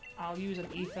 I'll use an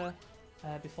Ether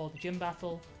before the gym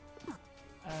battle.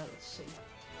 Let's see.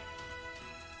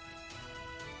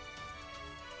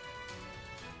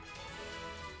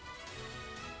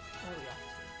 Where are we off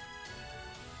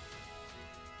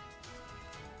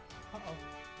to? Uh-oh.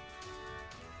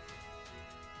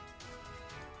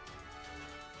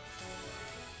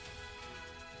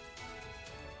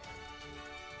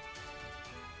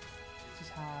 This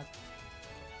is hard.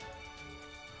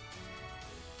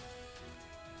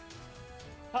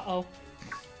 Uh-oh.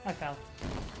 I fell.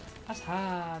 That's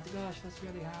hard. Gosh, that's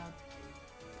really hard.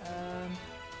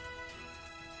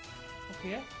 Up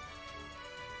here.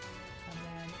 And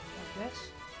then like this.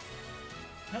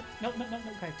 Nope.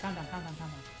 Okay, calm down.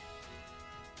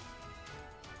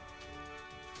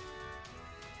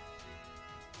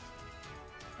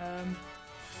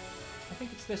 I think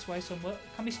it's this way somewhere.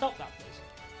 Can we stop that, please?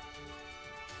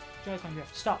 Joy-Con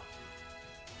Drift. Stop.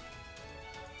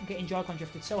 I'm getting Joy-Con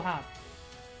Drifted so hard.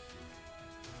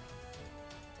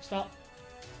 Stop.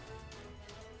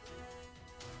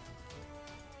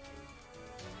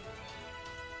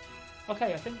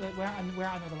 Okay, I think we're at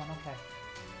another one. Okay,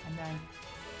 and then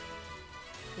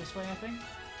this way, I think,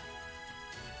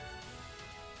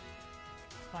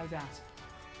 like that.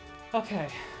 Okay,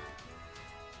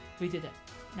 we did it.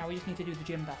 Now we just need to do the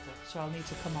gym battle, so I'll need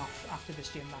to come off after this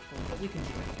gym battle, but we can do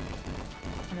it.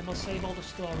 And then we'll save all the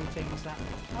story things that...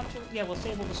 Actually, yeah, we'll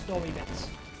save all the story bits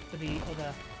for the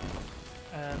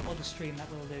other stream that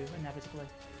we'll do, inevitably.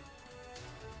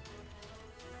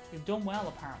 We've done well,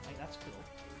 apparently, that's cool.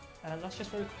 Let's just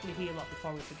very quickly heal up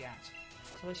before we forget.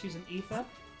 So let's use an Ether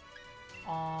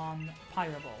on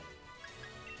Pyro Ball.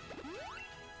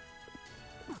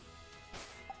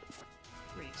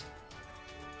 Great.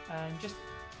 And just...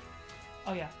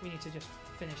 Oh yeah, we need to just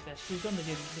finish this. We've done the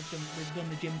gym. We've done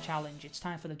the gym challenge. It's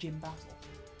time for the gym battle,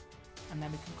 and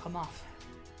then we can come off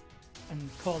and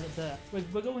call it there.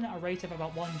 We're going at a rate of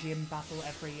about 1 gym battle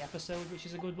every episode, which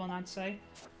is a good one, I'd say.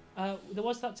 There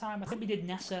was that time I think we did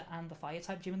Nessa and the Fire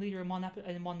type gym leader in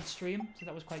one stream, so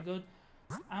that was quite good.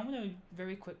 I'm gonna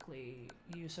very quickly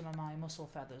use some of my muscle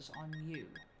feathers on you.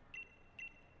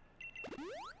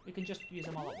 We can just use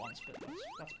them all at once, but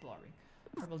that's boring.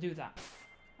 But we'll do that.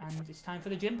 And it's time for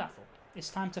the gym battle. It's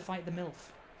time to fight the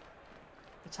MILF.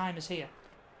 The time is here.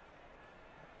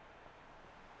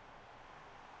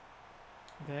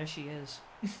 There she is.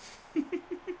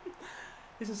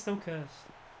 This is so cursed.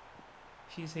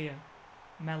 She's here.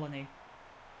 Melanie.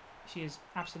 She is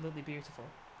absolutely beautiful.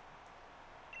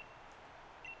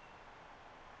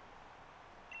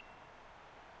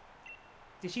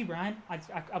 Did she rhyme? I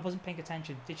wasn't paying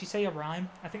attention. Did she say a rhyme?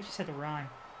 I think she said a rhyme.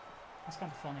 That's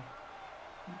kind of funny.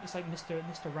 It's like Mr.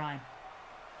 Rhyme.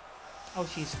 Oh,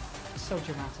 she's so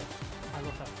dramatic. I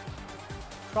love her.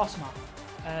 Crossmop.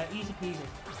 Easy peasy.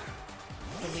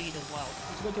 The lead as well.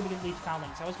 It's good that we didn't lead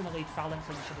Phalanx. I was going to lead Phalanx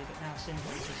initially, but now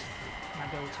Cinderace is my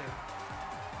go-to.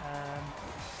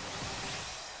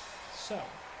 So,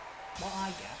 what I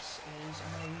guess is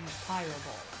I'm going to use Pyro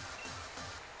Ball.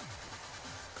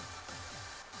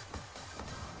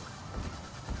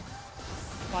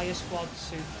 Fire Squad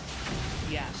Super.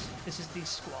 Yes, this is the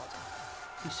squad.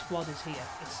 The squad is here.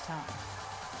 It's time.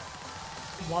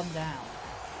 1 down.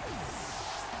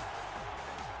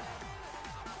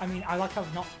 I mean, I like how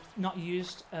I've not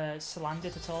used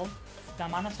Salandit at all.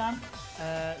 Darmanitan,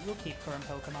 we'll keep current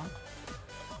Pokemon.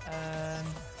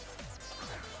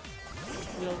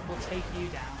 We'll take you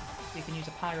down. We can use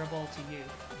a Pyro Ball to you.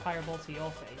 Pyro Ball to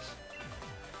your face.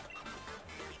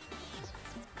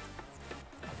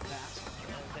 Like that.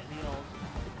 The old...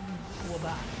 Or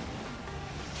that.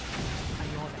 And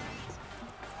you're down.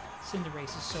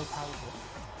 Cinderace is so powerful.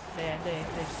 They're pretty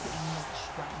much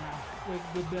right now.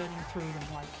 We're burning through them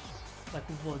like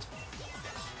wood.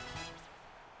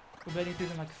 We're burning through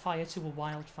them like fire to a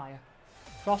wildfire.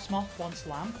 Frostmoth wants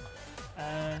Lamb.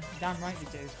 Damn right we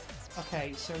do.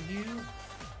 Okay, so you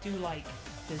do like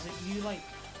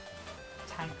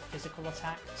tank physical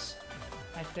attacks,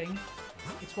 I think.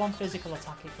 It's 1 physical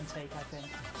attack it can take, I think.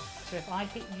 So if I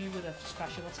hit you with a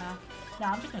special attack...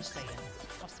 Nah, I'm just going to stay in.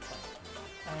 What's the point?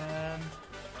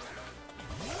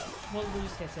 We'll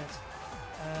just hit it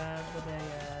with a...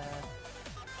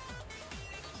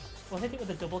 We'll hit it with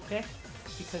a double kick,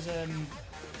 because then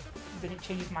it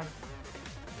changes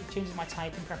my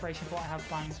type in preparation for what I have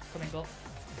planned coming up.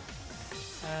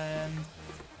 And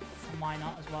why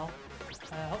not as well?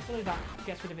 Hopefully that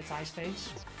gets rid of its ice phase,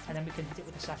 and then we can hit it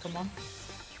with the second one.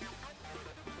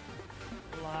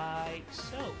 Like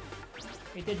so.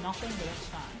 It did nothing, but it's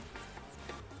fine.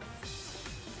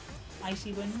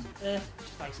 Icy Wind?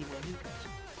 Just Icy Wind, who cares?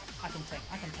 I can tank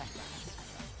that.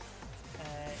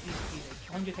 Easy peasy.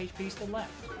 100 HP still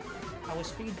left. Our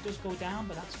speed does go down,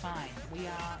 but that's fine. We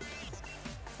are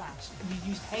fast. We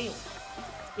used Hail.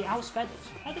 It outsped us.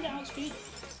 How did it outspeed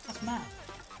us? That's mad.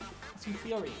 That's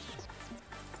infuriating.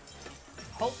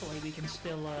 Hopefully we can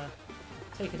still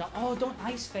take it up. Oh, don't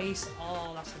Ice Face!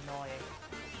 Oh, that's annoying.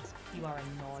 You are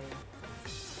annoying.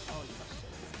 Oh, you are so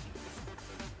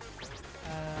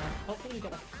annoying. Hopefully we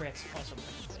get a crit or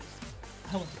something, please.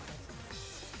 I want a crit.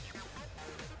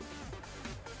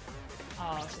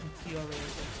 Oh, it's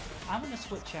infuriating. I'm gonna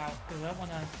switch out because I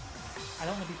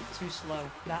don't wanna be too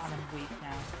slow. That and I'm weak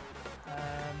now.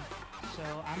 So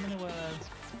I'm gonna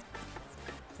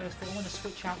first I'm gonna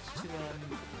switch out to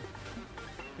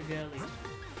the girlies.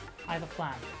 I have a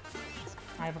plan.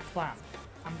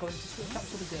 I'm going to switch up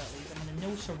to the girlies. I'm gonna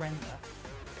no surrender,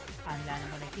 and then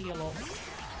I'm gonna heal up.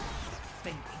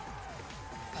 Thingy.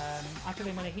 Actually,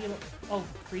 I'm gonna heal up. Oh,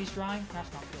 freeze dry.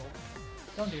 That's not cool.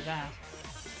 Don't do that.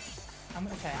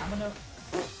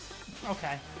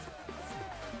 Okay.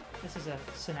 This is a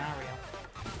scenario.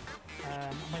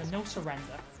 I'm going to no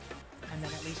surrender, and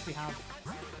then at least we have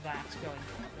that going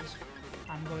for us.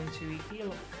 I'm going to heal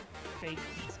up Bacon.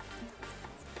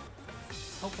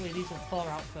 Hopefully these will thaw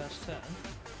out first turn.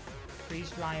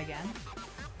 Freeze dry again.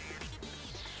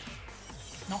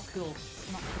 Not cool.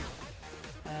 Not cool.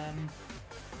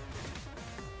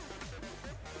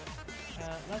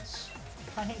 Let's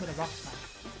try and hit it with a rock smash.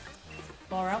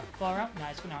 Far out, far out. No,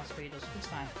 it's going to outspeed us. It's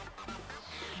fine.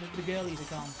 The girlies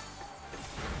are gone.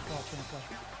 Unfortunately.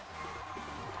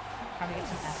 Can we get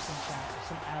some Fs in chat?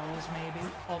 Some Ls maybe?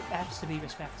 Or Fs to be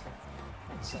respectful.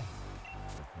 Let's see.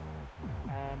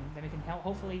 Then we can help.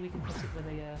 Hopefully we can hit it with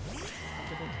a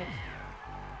double kick.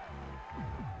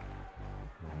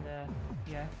 And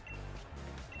yeah.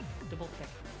 Double kick.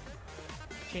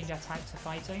 Change our type to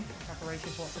fighting in preparation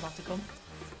for what's about to come.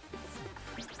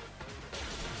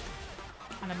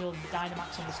 And then we'll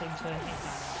Dynamax on the same turn, hit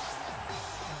Dynamax.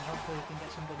 And hopefully we can get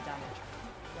some good damage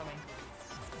going.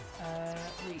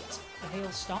 Wait, the hail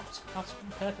stopped. That's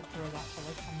perfect for us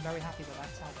actually. I'm very happy with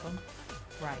that outcome.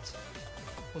 Right.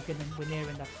 We're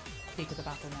nearing the peak of the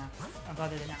battle now. I'm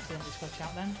glad I didn't accidentally switch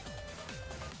out then.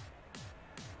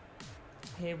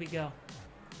 Here we go.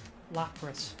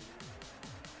 Lapras.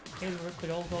 Here we could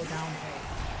all go downhill.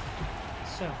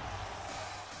 So,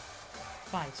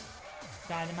 fight.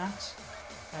 Dynamax.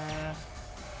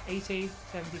 80,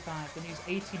 75. Then use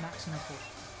 80 max knuckle.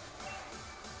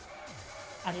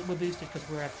 And we're boosted because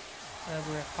we're a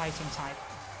fighting type.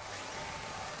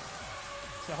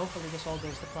 So hopefully this all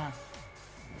goes to plan.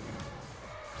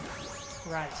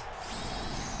 Right.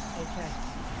 Okay.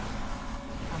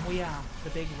 And we are the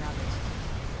big rabbit.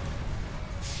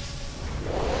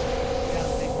 We are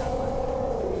the big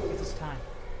rabbit. It is time.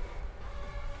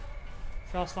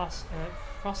 Frostlass,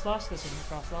 this isn't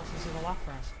Frostlass, this is a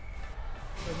Lapras.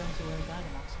 They're going to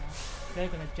Dynamax now. They're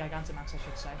going to Gigantamax, I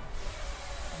should say.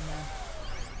 And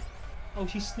oh,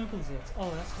 she snuggles it.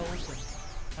 Oh, that's wholesome.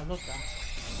 I love that.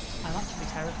 I'm actually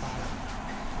terrified.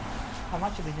 I'm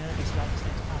actually nervous about this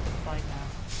next part of the fight now.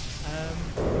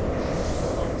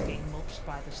 I'm getting mulched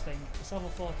by this thing. It's level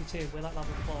 42, we're at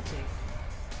level 40.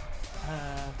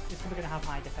 It's probably going to have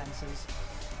high defences.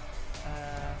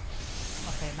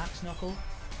 Okay, Max Knuckle.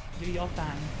 Do your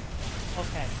thing.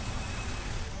 Okay.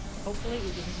 Hopefully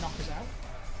it doesn't knock us out.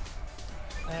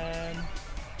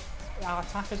 Our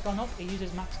attack has gone up. It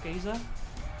uses Max Geyser.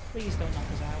 Please don't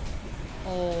knock us out.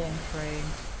 Oh, I'm praying.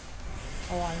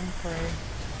 Oh, I'm praying.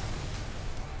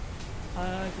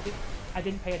 I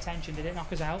didn't pay attention. Did it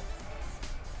knock us out?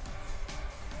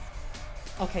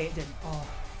 Okay, it didn't. Oh,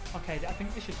 okay. I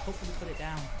think we should hopefully put it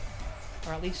down,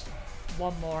 or at least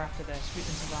one more after this. We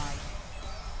can survive.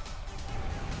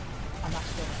 And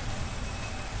that's good.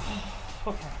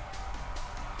 Okay.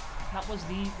 That was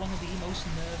one of the most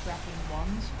nerve-wracking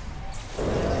ones. I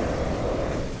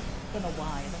don't know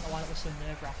why. I don't know why it was so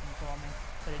nerve-wracking for me,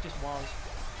 but it just was.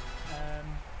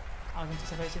 I was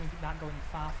anticipating that going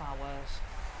far, far worse.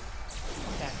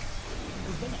 Okay,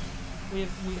 we've done it.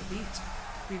 We've beat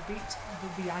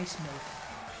the ice MILF.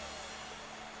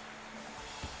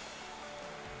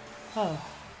 Oh,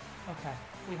 okay.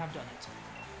 We have done it.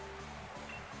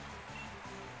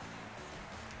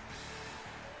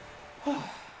 Can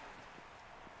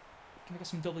we get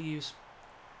some W's?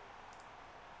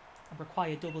 I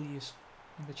require W's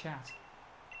in the chat.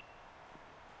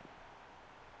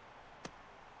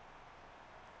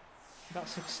 About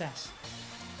success.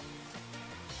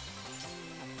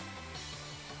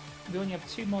 We only have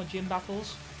 2 more gym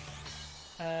battles,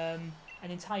 an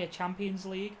entire Champions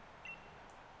League,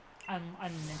 and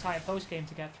an entire post-game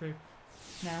to get through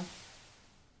now.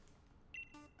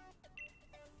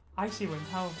 Icy Wind,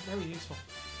 how very useful.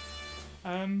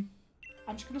 I'm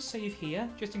just going to save here,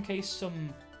 just in case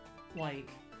some, like,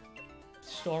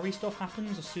 story stuff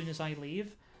happens as soon as I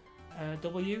leave.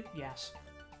 W, yes.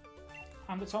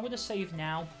 So I'm going to save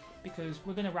now, because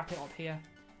we're going to wrap it up here,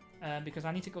 because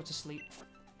I need to go to sleep.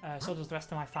 So does the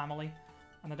rest of my family,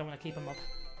 and I don't want to keep them up.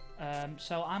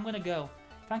 So I'm going to go.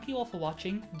 Thank you all for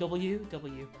watching. Thank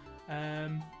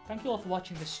you all for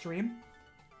watching this stream.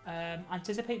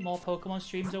 Anticipate more Pokemon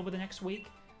streams over the next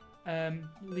week,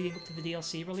 leading up to the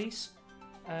DLC release,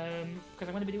 because I'm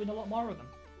going to be doing a lot more of them.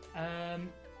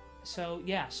 So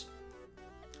yes,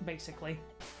 basically,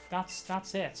 that's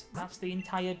it. That's the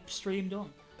entire stream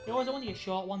done. It was only a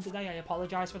short one today. I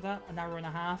apologise for that. An hour and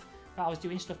a half. But I was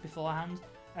doing stuff beforehand.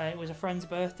 It was a friend's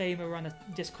birthday. We were on a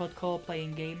Discord call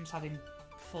playing games, having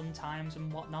fun times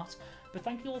and whatnot. But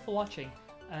thank you all for watching.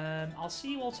 I'll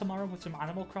see you all tomorrow with some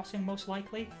Animal Crossing, most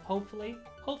likely. Hopefully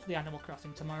Animal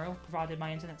Crossing tomorrow, provided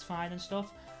my internet's fine and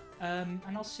stuff. And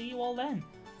I'll see you all then.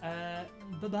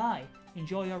 Bye-bye.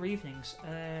 Enjoy your evenings.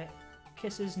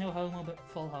 Kisses, no homo, but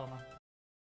full homo.